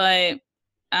 But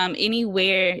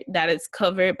anywhere that is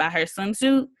covered by her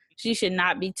swimsuit, she should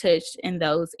not be touched in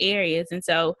those areas. And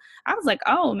so I was like,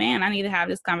 oh man, I need to have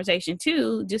this conversation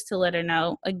too, just to let her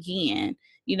know again,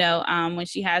 when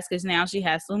she has, because now she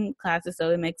has swim classes, so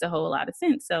it makes a whole lot of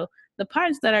sense. So the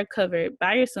parts that are covered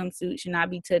by your swimsuit should not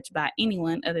be touched by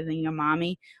anyone other than your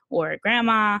mommy or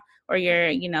grandma or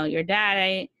your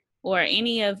dad or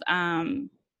any of our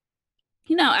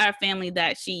family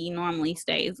that she normally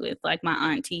stays with, like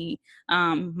my auntie,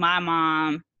 my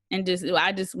mom, and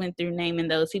I just went through naming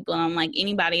those people, and I'm like,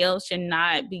 anybody else should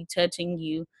not be touching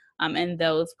you in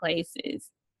those places.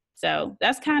 So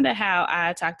that's kind of how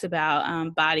I talked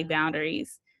about body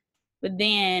boundaries. But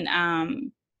then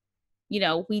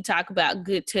we talk about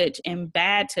good touch and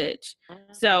bad touch.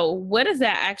 So what does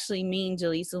that actually mean,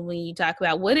 Jaleesa, when you talk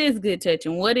about what is good touch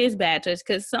and what is bad touch?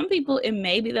 Because some people, it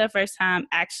may be their first time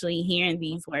actually hearing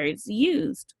these words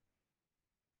used.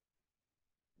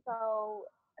 So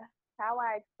how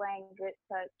I explain good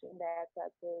touch and bad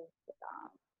touch is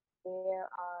there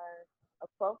are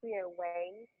appropriate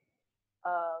ways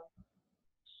of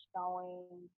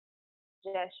showing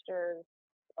gestures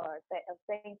of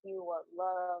thank you or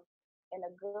love in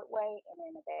a good way and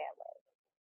in a bad way.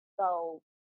 So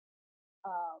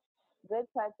um, good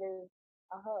touch is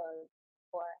a hug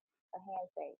or a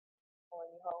handshake or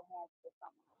you hold hands with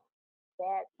someone.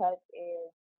 Bad touch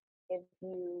is if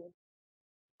you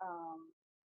um,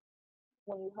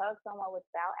 when you hug someone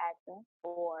without asking,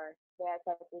 or bad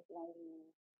touch is when you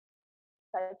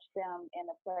touch them in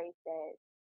a place that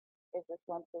is a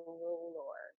swimsuit rule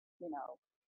or, you know,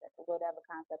 whatever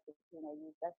concept is,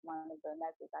 use. That's one of the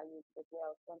methods I use as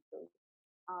well, swimsuit.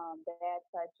 Bad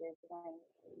touch is when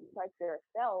you touch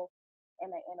yourself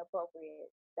in an inappropriate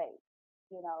state,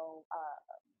 you know,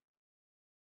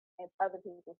 and other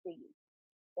people see you.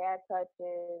 Bad touch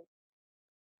is,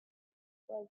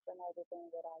 what's another thing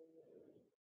that I use?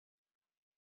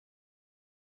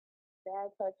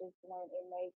 Bad touch is when it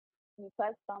makes you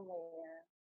touch somewhere.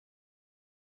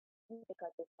 You need to cut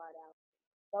this part out.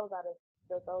 Those are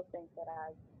those things that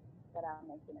I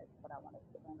mentioned is what I wanted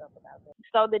to bring up about this.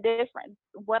 So the difference,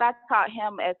 what I taught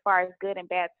him as far as good and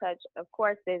bad touch, of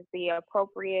course, is the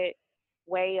appropriate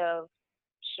way of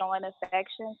showing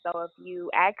affection. So if you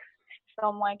ask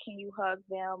someone, can you hug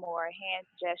them, or a hand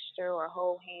gesture, or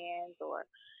hold hands, or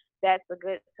that's a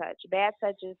good touch. Bad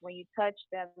touch is when you touch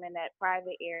them in that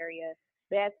private area.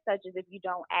 Bad touch is if you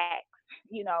don't ask.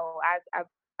 You know, I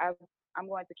I'm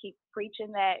going to keep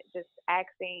preaching that, just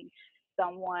asking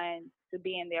someone to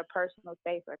be in their personal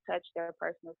space or touch their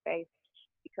personal space,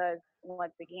 because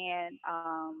once again,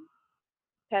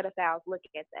 pedophiles look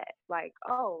at that like,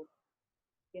 oh,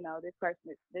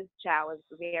 this child is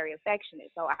very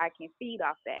affectionate, so I can feed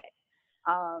off that.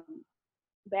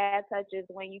 Bad touch is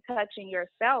when you touching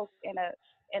yourself in a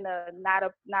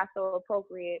not so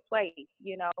appropriate place,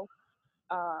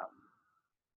 Um,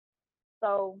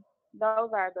 so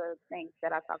those are the things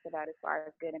that I talked about as far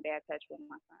as good and bad touch with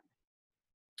my son.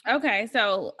 Okay,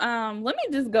 so let me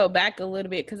just go back a little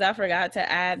bit because I forgot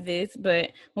to add this.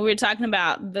 But when we were talking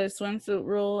about the swimsuit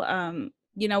rule,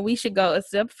 we should go a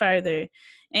step further,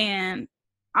 and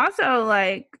also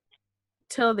like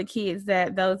tell the kids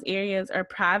that those areas are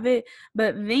private,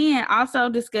 but then also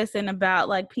discussing about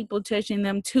like people touching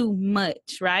them too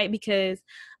much, right? Because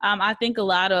I think a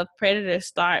lot of predators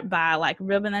start by like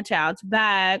rubbing a child's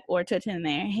back or touching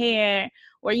their hair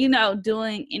or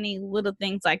doing any little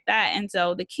things like that, and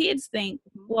so the kids think,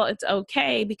 Mm-hmm. well, it's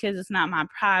okay because it's not my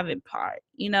private part,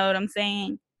 you know what I'm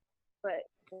saying? But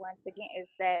once again,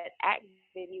 it's that act.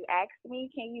 Did you ask me?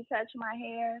 Can you touch my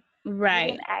hair? You didn't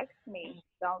Right, ask me.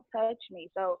 Don't touch me.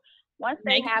 So once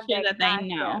they making have sure that that they concept,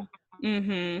 know.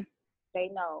 Mm-hmm. they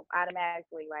know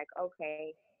automatically, like,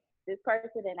 okay, this person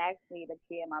didn't ask me to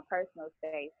be in my personal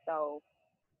space, so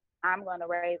I'm going to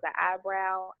raise an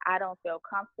eyebrow. I don't feel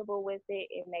comfortable with it.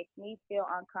 It makes me feel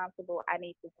uncomfortable. I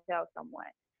need to tell someone.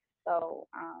 So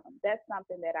that's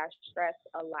something that I stress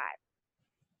a lot.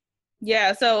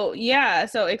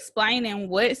 So explaining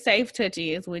what safe touch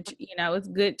is, which is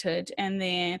good touch, and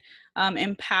then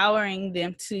empowering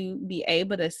them to be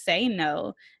able to say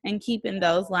no, and keeping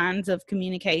those lines of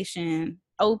communication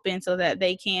open so that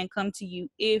they can come to you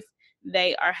if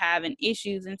they are having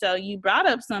issues. And so you brought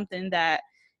up something that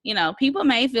people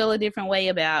may feel a different way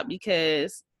about,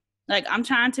 because like I'm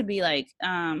trying to be like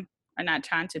or not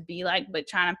trying to be like, but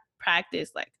trying to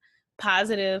practice like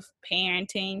positive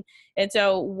parenting. And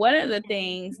so one of the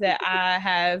things that I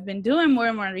have been doing more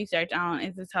and more research on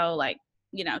is this whole like,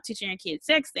 teaching your kids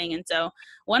sex thing. And so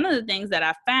one of the things that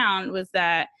I found was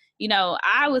that,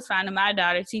 I was finding my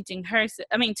daughter touching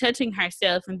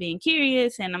herself and being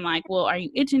curious. And I'm like, well, are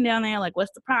you itching down there? Like,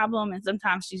 what's the problem? And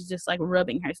sometimes she's just like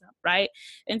rubbing herself, right?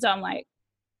 And so I'm like,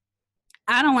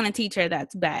 I don't want to teach her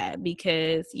that's bad,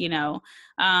 because,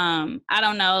 I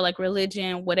don't know, like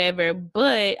religion, whatever,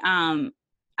 but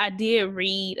I did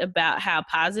read about how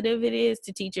positive it is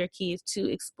to teach your kids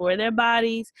to explore their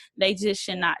bodies. They just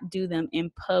should not do them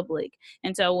in public.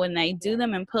 And so when they do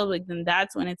them in public, then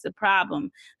that's when it's a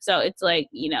problem. So it's like,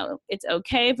 it's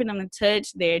okay for them to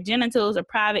touch their genitals or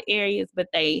private areas, but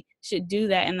they should do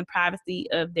that in the privacy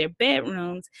of their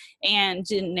bedrooms. And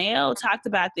Janelle talked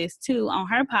about this too on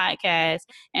her podcast,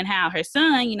 and how her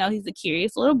son, he's a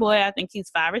curious little boy. I think he's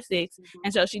 5 or 6.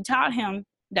 And so she taught him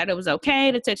that it was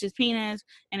okay to touch his penis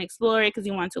and explore it, because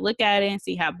he wanted to look at it and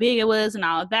see how big it was and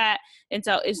all of that. And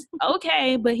so it's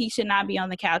okay, but he should not be on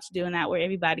the couch doing that where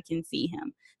everybody can see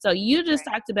him. So you just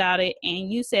talked about it, and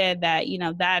you said that,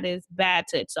 that is bad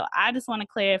touch. So I just want to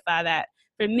clarify that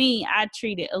for me, I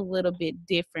treat it a little bit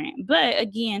different. But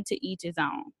again, to each his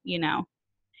own. Yeah,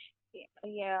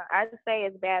 I say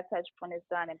it's bad touch when it's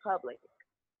done in public.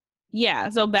 Yeah,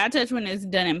 so bad touch when it's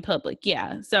done in public.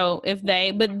 Yeah. So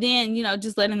but then,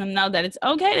 just letting them know that it's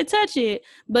okay to touch it,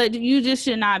 but you just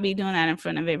should not be doing that in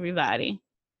front of everybody.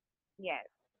 Yes.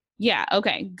 Yeah,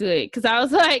 okay, good. Because I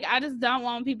was like, I just don't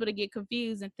want people to get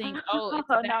confused and think, oh, it's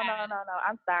Oh, bad. no.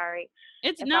 I'm sorry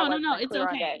It's if I no, wasn't it's clear on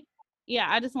that. okay. Yeah,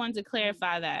 I just wanted to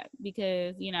clarify that,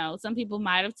 because, some people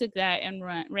might have took that and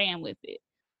ran with it.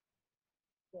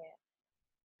 Yeah.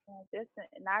 Just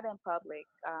not in public.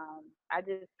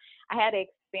 I had an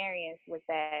experience with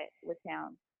that with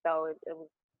him, so it was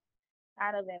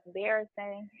kind of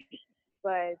embarrassing,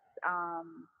 but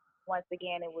once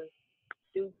again, it was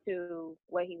due to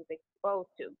what he was exposed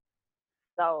to.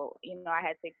 So I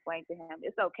had to explain to him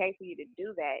it's okay for you to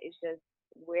do that. It's just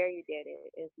where you did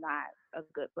it is not a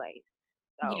good place.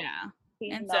 So Yeah.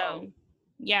 he And knows. so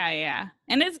yeah.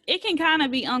 And it can kind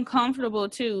of be uncomfortable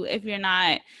too if you're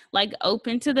not like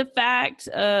open to the fact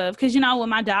of, because when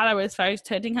my daughter was first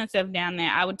touching herself down there,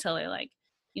 I would tell her like,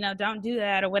 don't do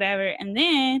that or whatever. And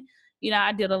then,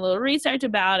 I did a little research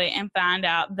about it and found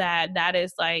out that that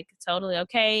is like totally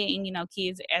okay. And,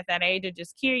 kids at that age are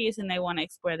just curious and they want to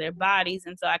explore their bodies.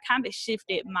 And so I kind of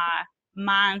shifted my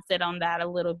mindset on that a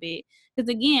little bit, because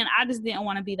again, I just didn't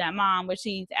want to be that mom where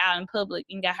she's out in public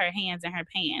and got her hands in her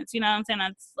pants. You know what I'm saying?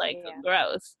 That's like Yeah.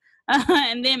 gross.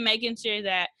 And then making sure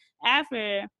that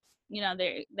after,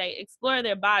 they explore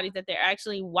their bodies, that they're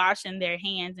actually washing their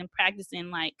hands and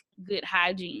practicing like good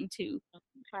hygiene too.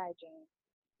 Hygiene.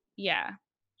 Yeah.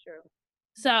 True.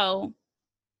 So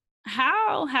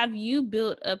how have you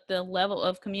built up the level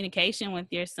of communication with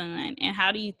your son, and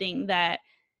how do you think that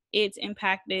it's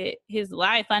impacted his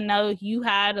life? I know you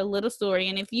had a little story,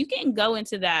 and if you can go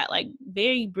into that like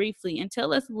very briefly and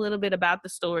tell us a little bit about the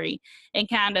story and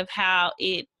kind of how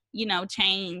it,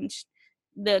 changed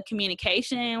the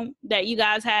communication that you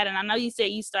guys had. And I know you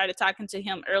said you started talking to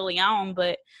him early on,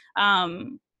 but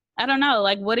I don't know,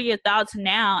 like what are your thoughts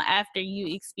now after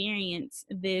you experience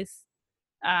this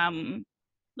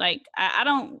like I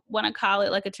don't want to call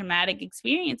it like a traumatic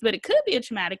experience, but it could be a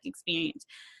traumatic experience.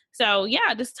 So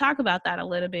yeah, just talk about that a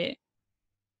little bit.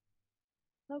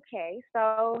 Okay.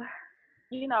 So,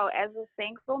 as a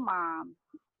single mom,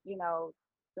 you know,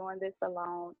 doing this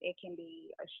alone, it can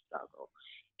be a struggle.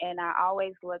 And I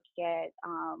always look at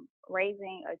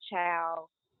raising a child.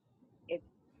 It's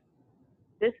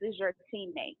This is your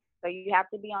teammate, so you have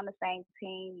to be on the same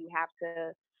team. You have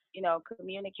to,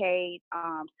 communicate,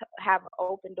 have an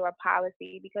open door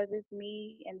policy, because it's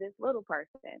me and this little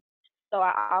person. So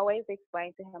I always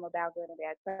explain to him about good and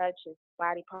bad touch, his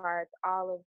body parts, all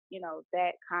of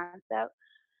that concept.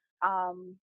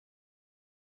 Um,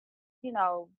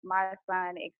 my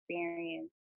son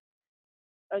experienced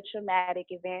a traumatic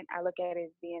event. I look at it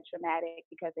as being traumatic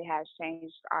because it has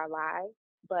changed our lives.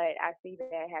 but I see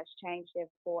that has changed it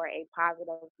for a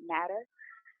positive matter.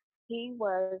 He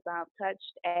was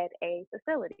touched at a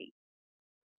facility.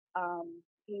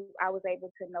 I was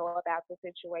able to know about the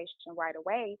situation right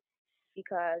away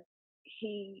because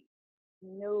he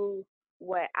knew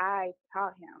what I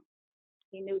taught him.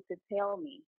 He knew to tell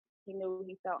me. He knew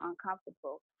he felt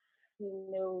uncomfortable. He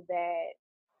knew that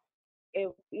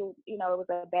it was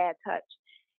a bad touch,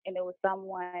 and it was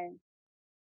someone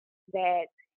that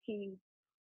he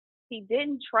he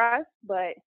didn't trust,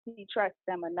 but he trusted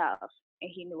them enough,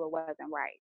 and he knew it wasn't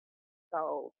right.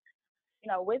 So,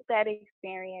 with that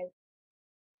experience,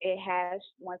 it has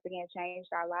once again changed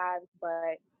our lives,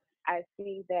 but I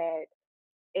see that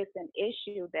it's an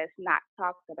issue that's not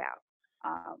talked about.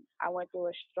 I went through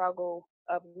a struggle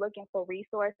of looking for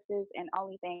resources, and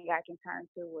only thing I can turn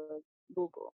to was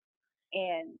Google.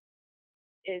 And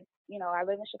I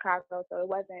live in Chicago, so it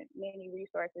wasn't many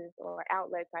resources or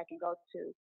outlets I can go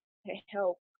to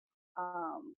help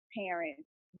parents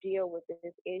deal with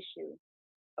this issue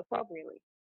appropriately.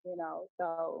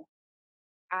 So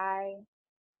I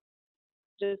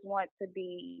just want to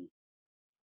be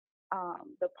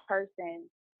the person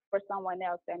for someone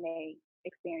else that may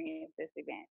experience this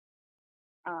event.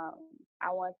 Um,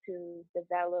 I want to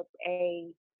develop a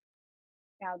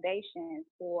foundation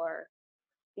for,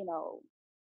 you know,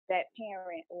 that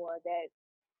parent or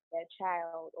that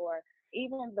child or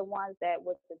even the ones that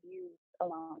was abused a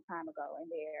long time ago and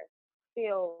they're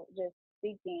still just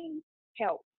seeking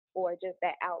help or just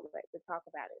that outlet to talk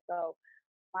about it. So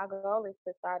my goal is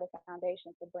to start a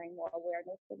foundation to bring more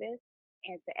awareness to this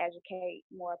and to educate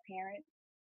more parents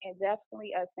and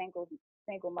definitely us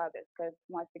single mothers because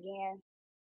once again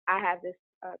I have this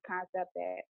concept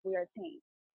that we're a team.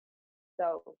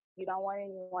 So you don't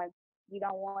want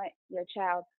your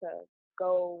child to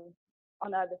go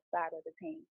on the other side of the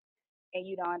team, and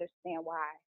you don't understand why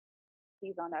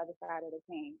he's on the other side of the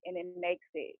team, and it makes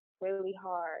it really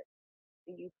hard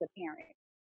for you to parent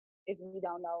if you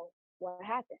don't know what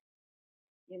happened,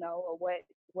 or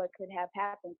what could have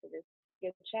happened to this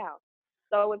your child.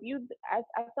 So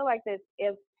I feel like this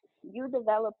if you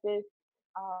develop this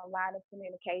line of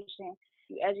communication,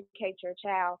 you educate your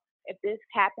child. If this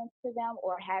happens to them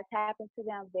or has happened to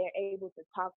them, they're able to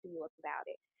talk to you about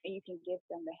it, and you can give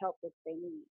them the help that they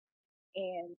need,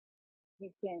 and you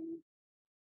can,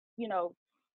 you know,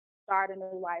 start a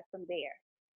new life from there.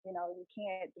 You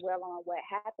can't dwell on what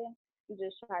happened. You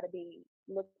just try to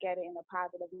look at it in a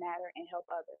positive manner and help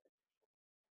others.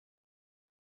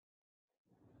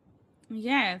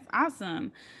 Yes,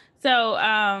 awesome. So,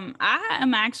 I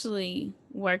am actually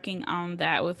working on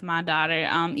that with my daughter.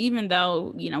 Even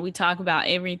though, we talk about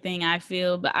everything I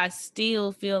feel, but I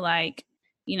still feel like,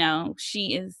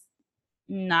 she is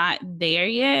not there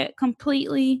yet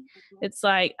completely. Mhm. It's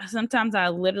like sometimes I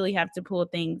literally have to pull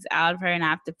things out of her and I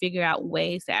have to figure out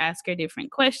ways to ask her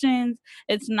different questions.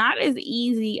 It's not as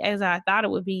easy as I thought it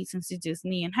would be since it's just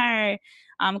me and her.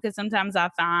 Because sometimes I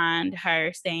find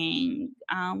her saying,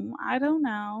 I don't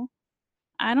know.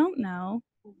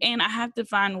 Mhm. And I have to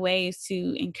find ways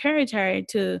to encourage her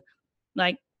to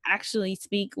like actually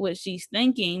speak what she's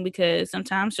thinking because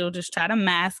sometimes she'll just try to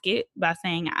mask it by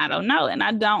saying I don't know, and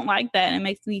I don't like that. It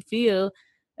makes me feel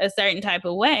a certain type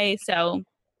of way. So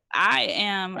I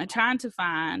am trying to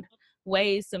find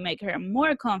ways to make her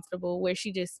more comfortable where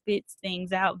she just spits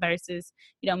things out versus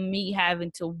me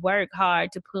having to work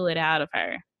hard to pull it out of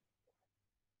her.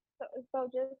 So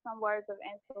just some words of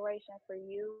inspiration for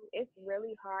you. It's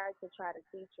really hard to try to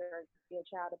teach your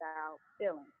child about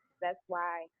feelings. That's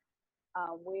why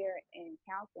we're in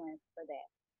counseling for that.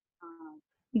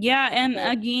 Yeah, and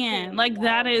Because again, to like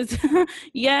that know, is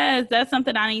yes, that's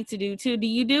something I need to do too. Do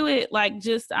you do it like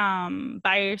just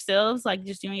by yourselves, like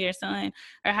just you and your son,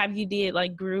 or have you did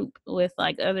like group with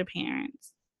like other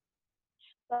parents?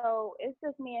 so it's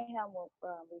just me and him.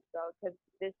 We go because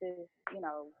this is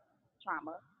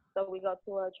trauma. So we go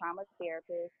to a trauma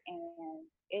therapist, and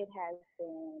it has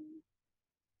been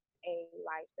a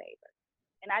lifesaver.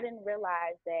 And I didn't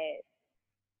realize that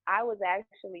I was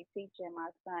actually teaching my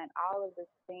son all of the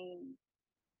things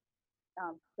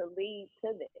to lead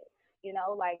to this.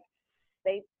 Like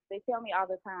they tell me all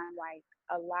the time, like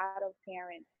a lot of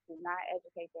parents do not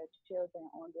educate their children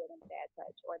on good and bad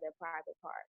touch or their private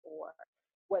parts or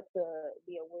what to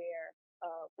be aware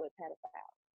of with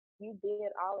pedophiles. You did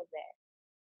all of that.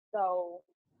 So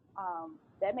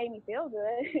that made me feel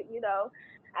good.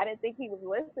 I didn't think he was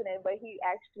listening, but he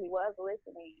actually was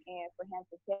listening. And for him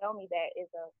to tell me that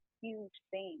is a huge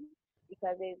thing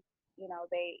because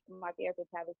my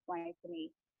therapists have explained to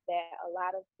me that a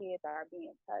lot of kids are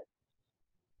being touched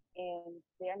and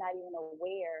they're not even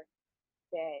aware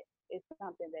that it's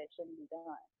something that shouldn't be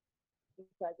done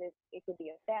because it could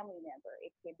be a family member,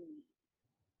 it could be,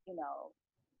 you know,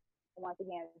 once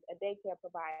again, a daycare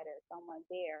provider, someone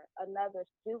there, another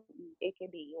student, it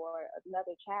could be, or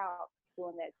another child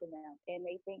doing that to them, and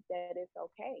they think that it's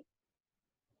okay.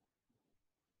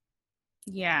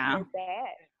 And Yeah. it's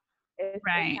sad. It's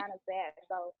Right. kind of sad.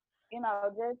 So,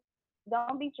 just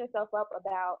don't beat yourself up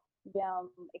about them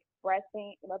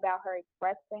expressing about her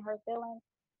expressing her feelings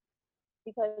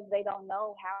because they don't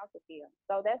know how to feel.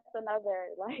 So that's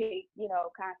another like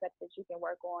concept that you can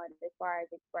work on as far as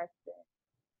expressing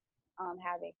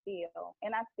how they feel.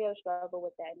 And I still struggle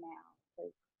with that now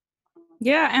because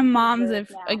Yeah, and I'm moms,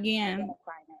 just if now again,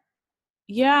 identifying it.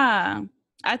 yeah,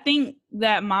 I think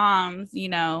that moms,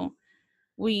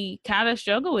 we kind of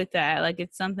struggle with that. Like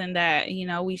it's something that,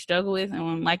 we struggle with.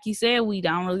 And like you said, we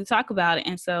don't really talk about it.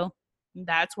 And so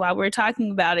that's why we're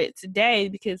talking about it today,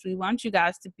 because we want you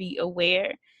guys to be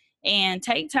aware and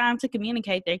take time to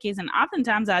communicate their kids. And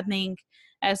oftentimes I think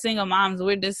as single moms,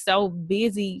 we're just so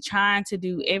busy trying to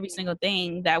do every Mm-hmm. single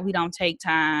thing that we don't take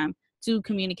time to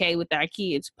communicate with our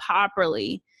kids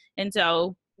properly. And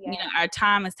so Yeah, our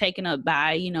time is taken up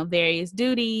by various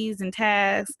duties and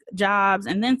tasks, jobs,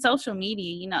 and then social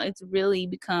media. It's really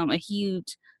become a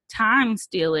huge time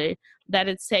stealer, that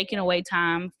it's taking yeah, away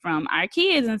time from our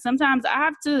kids. And sometimes I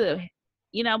have to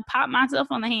pop myself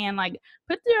on the hand, like,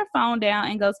 put your phone down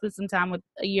and go spend some time with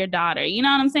your daughter, you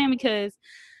know what I'm saying? Because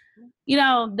they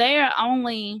are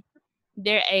only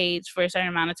their age for a certain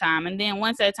amount of time, and then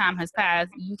once that time has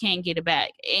passed, you can't get it back.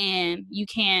 And you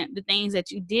can't, the things that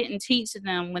you didn't teach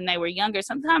them when they were younger,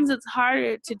 sometimes it's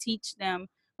harder to teach them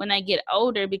when they get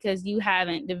older, because you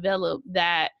haven't developed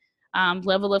that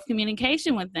level of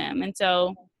communication with them. And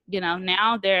so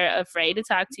now they're afraid to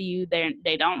talk to you.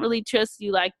 They don't really trust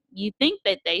you like you think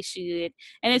that they should,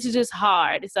 and it's just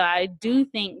hard. So I do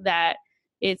think that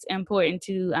it's important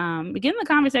to begin the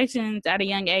conversations at a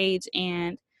young age.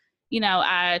 And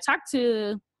I talked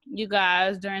to you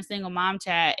guys during Single Mom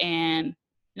Chat, and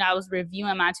I was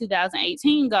reviewing my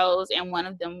 2018 goals, and one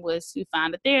of them was to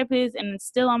find a therapist, and it's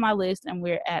still on my list, and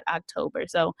we're at October.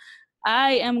 So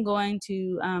I am going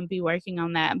to be working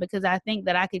on that, because I think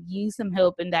that I could use some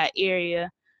help in that area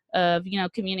of,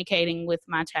 communicating with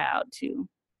my child too.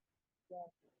 yes,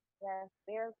 yes.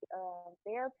 There's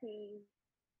therapy,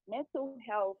 mental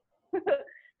health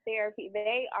therapy.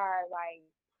 They are like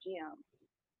gems.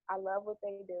 I love what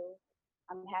they do.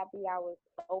 I'm happy I was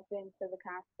open to the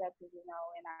concept. In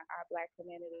our black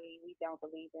community, we don't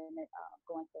believe in it,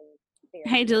 going to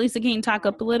Hey, therapy. Jaleesa, can you talk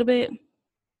up a little bit?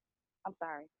 I'm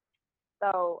sorry.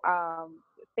 So,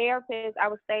 therapists, I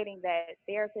was stating that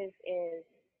therapists is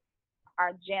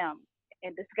our gem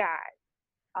in disguise.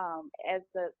 As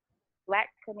the black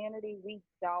community, we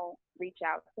don't reach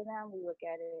out to them. We look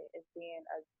at it as being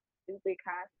a stupid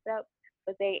concept,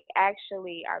 but they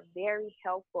actually are very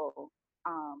helpful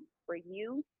for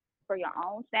you, for your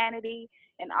own sanity,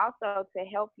 and also to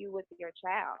help you with your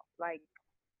child. Like,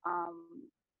 um,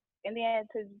 and then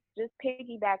to just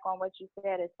piggyback on what you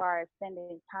said as far as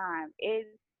spending time, it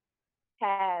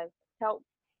has helped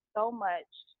so much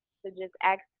to just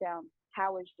ask them,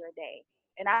 how was your day?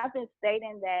 And I've been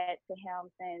stating that to him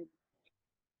since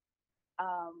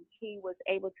he was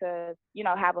able to,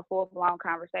 have a full blown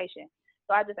conversation.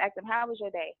 So I just asked him, how was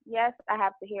your day? Yes, I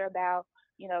have to hear about,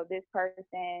 this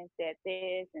person said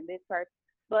this and this person.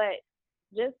 But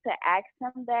just to ask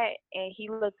him that and he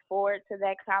looks forward to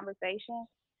that conversation,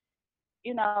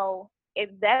 you know,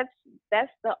 that's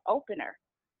the opener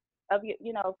of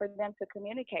for them to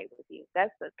communicate with you.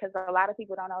 That's because a lot of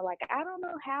people don't know. Like, I don't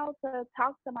know how to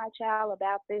talk to my child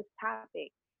about this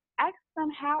topic. Ask them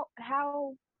how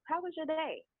was your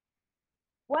day?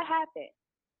 What happened?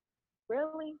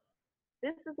 Really?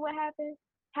 This is what happened?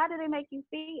 How did it make you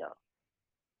feel?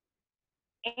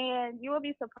 And you will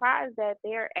be surprised that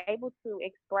they're able to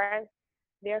express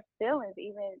their feelings,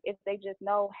 even if they just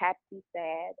know happy,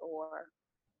 sad, or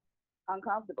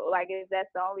uncomfortable. Like, if that's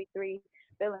the only three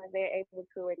feelings they're able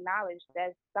to acknowledge,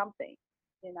 that's something,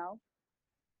 you know?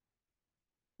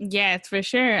 Yes, for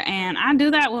sure. And I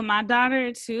do that with my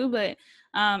daughter too, but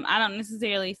I don't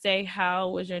necessarily say, how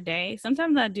was your day?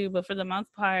 Sometimes I do, but for the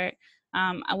most part,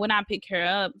 when I pick her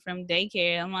up from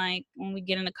daycare, I'm like, when we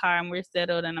get in the car and we're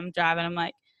settled and I'm driving, I'm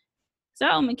like,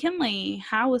 so, McKinley,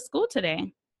 how was school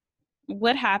today?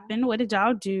 what happened? What did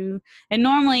y'all do? And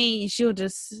normally she'll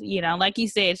just, like you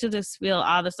said, she'll just spill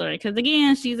all the story. Because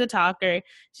again, she's a talker.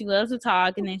 She loves to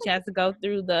talk, and then she has to go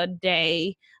through the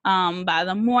day, by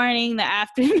the morning, the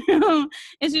afternoon,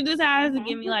 and she just has to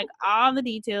give me like all the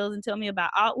details and tell me about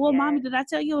all. Well, mommy, did I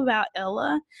tell you about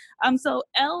Ella? So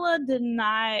Ella did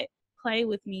not play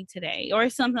with me today, or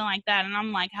something like that. And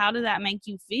I'm like, how did that make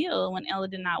you feel when Ella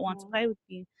did not want to play with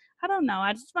you? I don't know.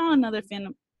 I just found another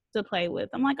friend to play with.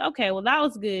 I'm like, okay, well, that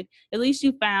was good. At least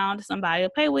you found somebody to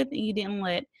play with, and you didn't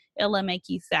let Ella make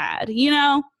you sad,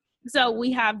 So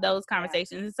we have those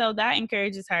conversations. And so that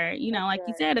encourages her, like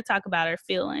you said, to talk about her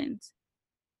feelings.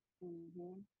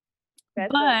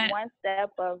 That's one step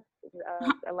of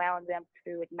allowing them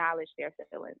to acknowledge their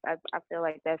feelings. I feel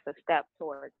like that's a step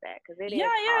towards that, because it is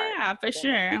hard. Yeah, for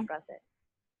sure.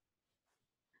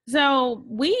 So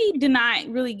we did not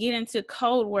really get into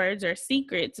code words or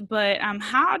secrets, but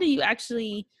how do you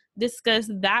actually discuss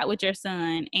that with your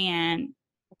son and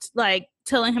like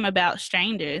telling him about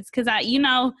strangers? Because I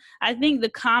think the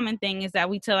common thing is that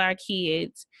we tell our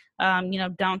kids,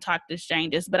 don't talk to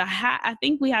strangers. But I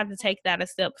think we have to take that a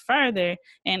step further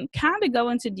and kind of go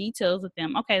into details with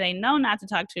them. Okay, they know not to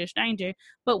talk to a stranger,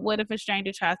 but what if a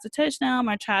stranger tries to touch them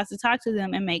or tries to talk to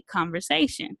them and make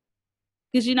conversation?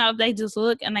 Because, if they just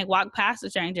look and they walk past a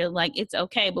stranger, like, it's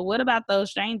okay. But what about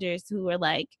those strangers who are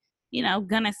like,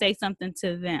 gonna say something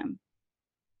to them?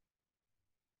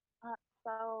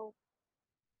 So,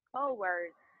 code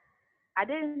words. I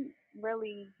didn't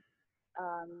really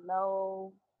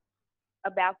know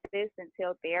about this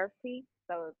until therapy,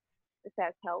 so this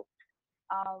has helped.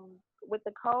 With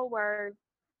the code words,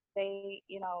 I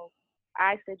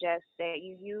suggest that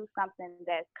you use something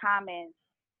that's common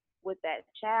with that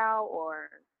child, or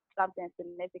something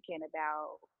significant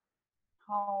about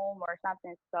home or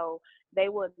something, so they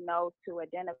would know to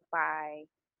identify,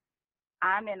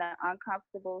 I'm in an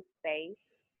uncomfortable space.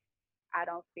 I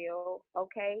don't feel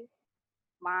okay.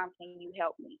 Mom, can you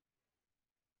help me?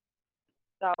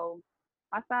 So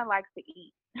my son likes to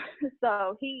eat.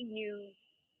 So he used,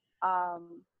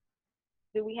 um,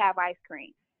 do we have ice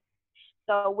cream?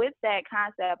 So with that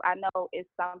concept, I know it's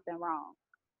something wrong.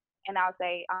 And I'll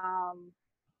say,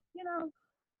 you know,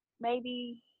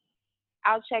 maybe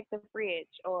I'll check the fridge,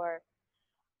 or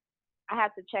I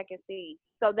have to check and see.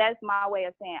 So that's my way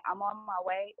of saying I'm on my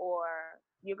way, or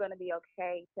you're gonna be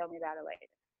okay. Tell me about it later.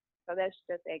 So that's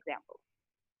just an example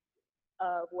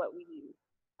of what we use.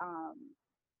 Um,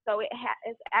 so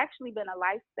it's actually been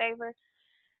a lifesaver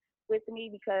with me,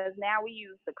 because now we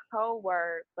use the code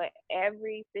word for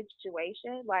every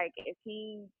situation. Like if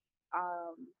he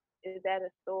um, is at a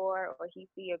store, or he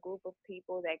see a group of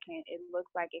people that it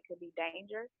looks like it could be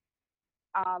dangerous,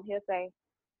 he'll say,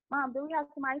 "Mom, do we have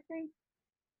some ice cream?"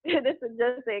 This is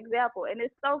just an example, and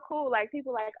it's so cool. Like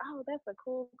people like, "Oh, that's a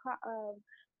cool,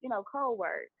 code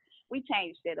word." We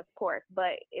changed it, of course,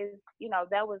 but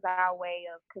that was our way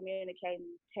of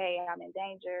communicating. Hey, I'm in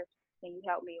danger. Can you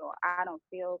help me? Or I don't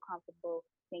feel comfortable.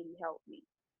 Can you help me?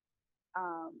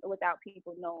 Without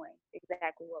people knowing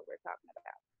exactly what we're talking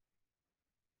about.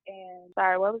 And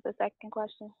sorry, what was the second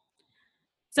question?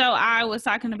 So I was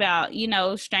talking about,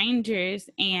 strangers,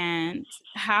 and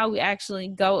how we actually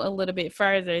go a little bit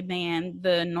further than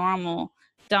the normal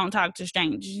don't talk to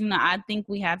strangers. I think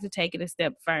we have to take it a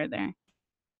step further.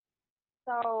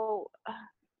 So,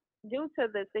 due to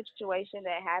the situation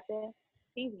that happened,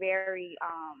 he's very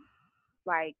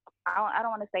like, I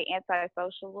don't want to say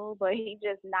antisocial, but he's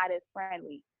just not as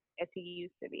friendly as he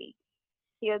used to be.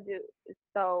 He'll do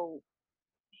so.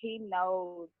 He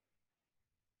knows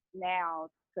now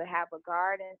to have a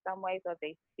guard in some ways. So if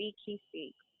they speak, he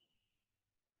speaks.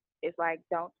 It's like,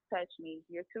 don't touch me.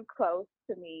 You're too close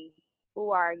to me.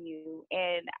 Who are you?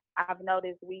 And I've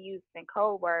noticed we use in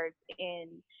code words in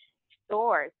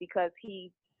stores, because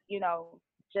he,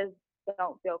 just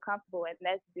don't feel comfortable, and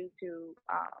that's due to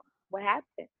what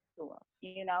happened to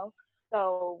him.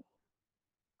 So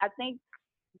I think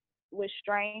with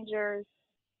strangers,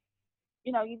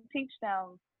 you teach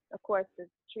them, of course, to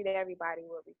treat everybody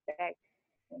with respect,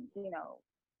 and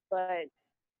but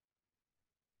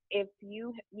if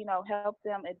you help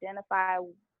them identify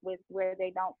with where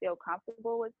they don't feel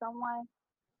comfortable with someone,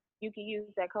 you can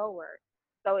use that code word.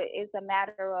 So it's a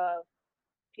matter of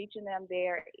teaching them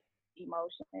their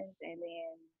emotions, and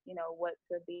then what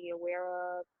to be aware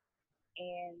of,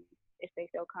 and if they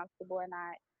feel comfortable or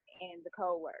not, and the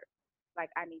code word, like,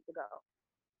 I need to go,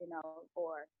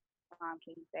 or mom,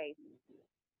 can you save me?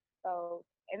 So,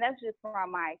 and that's just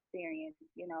from my experience.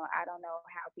 I don't know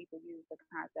how people use the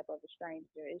concept of a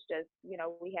stranger. It's just,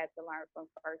 we had to learn from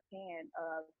firsthand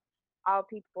of all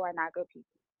people are not good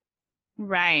people.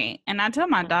 Right. And I tell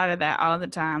my daughter that all the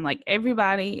time. Like,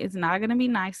 everybody is not going to be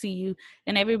nice to you,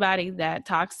 and everybody that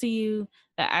talks to you,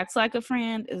 that acts like a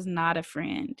friend, is not a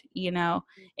friend, you know?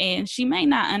 And she may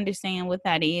not understand what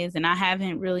that is. And I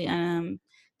haven't really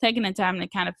taken the time to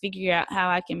kind of figure out how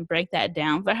I can break that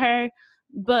down for her.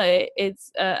 But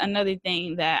it's another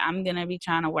thing that I'm going to be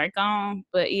trying to work on.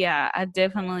 But yeah, I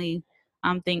definitely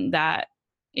think that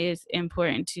is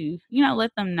important to,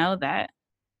 let them know that.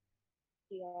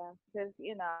 Yeah, because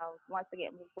once again,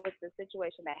 with the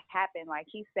situation that happened, like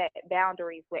he set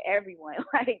boundaries with everyone.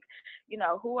 Like,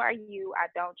 who are you? I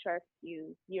don't trust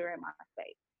you. You're in my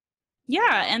space.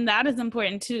 Yeah, and that is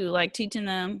important too, like teaching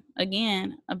them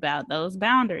again about those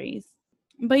boundaries.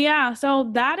 But yeah, so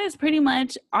that is pretty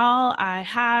much all I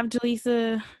have,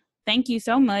 Jaleesa. Thank you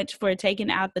so much for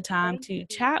taking out the time Thank to you.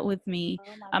 chat with me.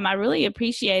 Oh my I God. really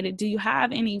appreciate it. Do you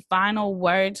have any final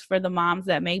words for the moms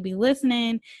that may be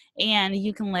listening? And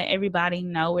you can let everybody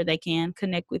know where they can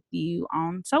connect with you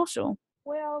on social.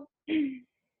 Well,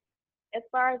 as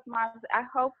far as moms, I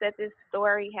hope that this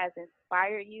story has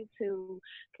inspired you to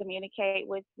communicate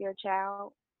with your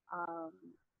child, um,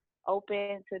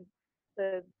 open to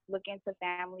look into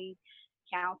family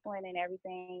counseling and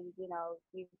everything.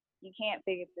 You can't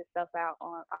figure this stuff out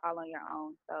all on your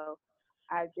own. So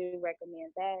I do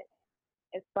recommend that.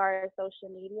 As far as social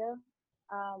media,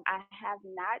 I have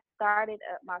not started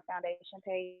my foundation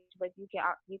page, but you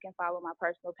can follow my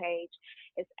personal page.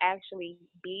 It's actually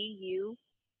BUJAY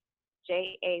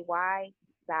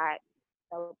dot.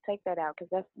 So take that out because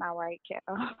that's not right. Okay,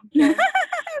 I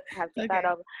have to start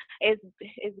Okay. over. It's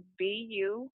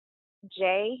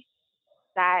BUJ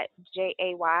dot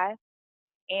JAY,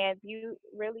 and you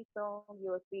really soon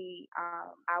you'll see.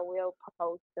 I will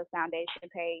post the foundation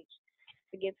page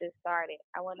to get this started.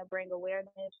 I want to bring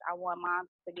awareness. I want moms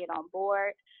to get on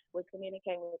board with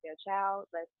communicating with their child.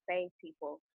 Let's save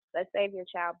people. Let's save your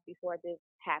child before this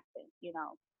happens.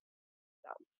 So,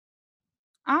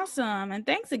 Awesome. And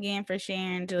thanks again for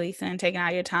sharing, Jaleesa, and taking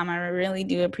out your time. I really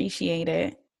do appreciate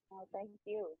it. thank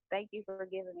you. Thank you for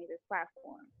giving me this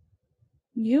platform.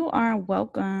 You are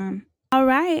welcome. All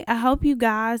right. I hope you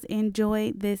guys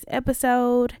enjoyed this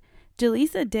episode.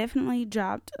 Jaleesa definitely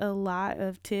dropped a lot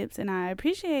of tips, and I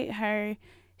appreciate her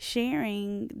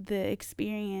sharing the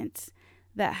experience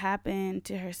that happened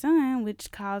to her son,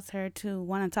 which caused her to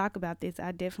want to talk about this.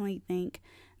 I definitely think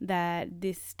that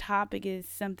this topic is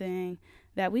something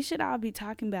that we should all be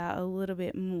talking about a little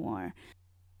bit more.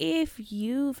 If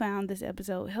you found this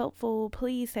episode helpful,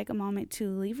 please take a moment to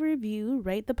leave a review,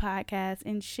 rate the podcast,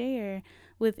 and share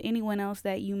with anyone else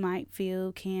that you might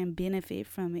feel can benefit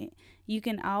from it. You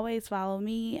can always follow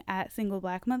me at Single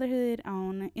Black Motherhood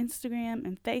on Instagram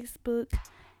and Facebook.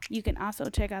 You can also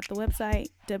check out the website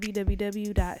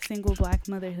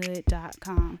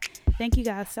www.singleblackmotherhood.com. Thank you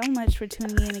guys so much for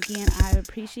tuning in again. I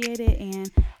appreciate it,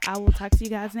 and I will talk to you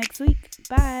guys next week.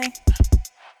 Bye.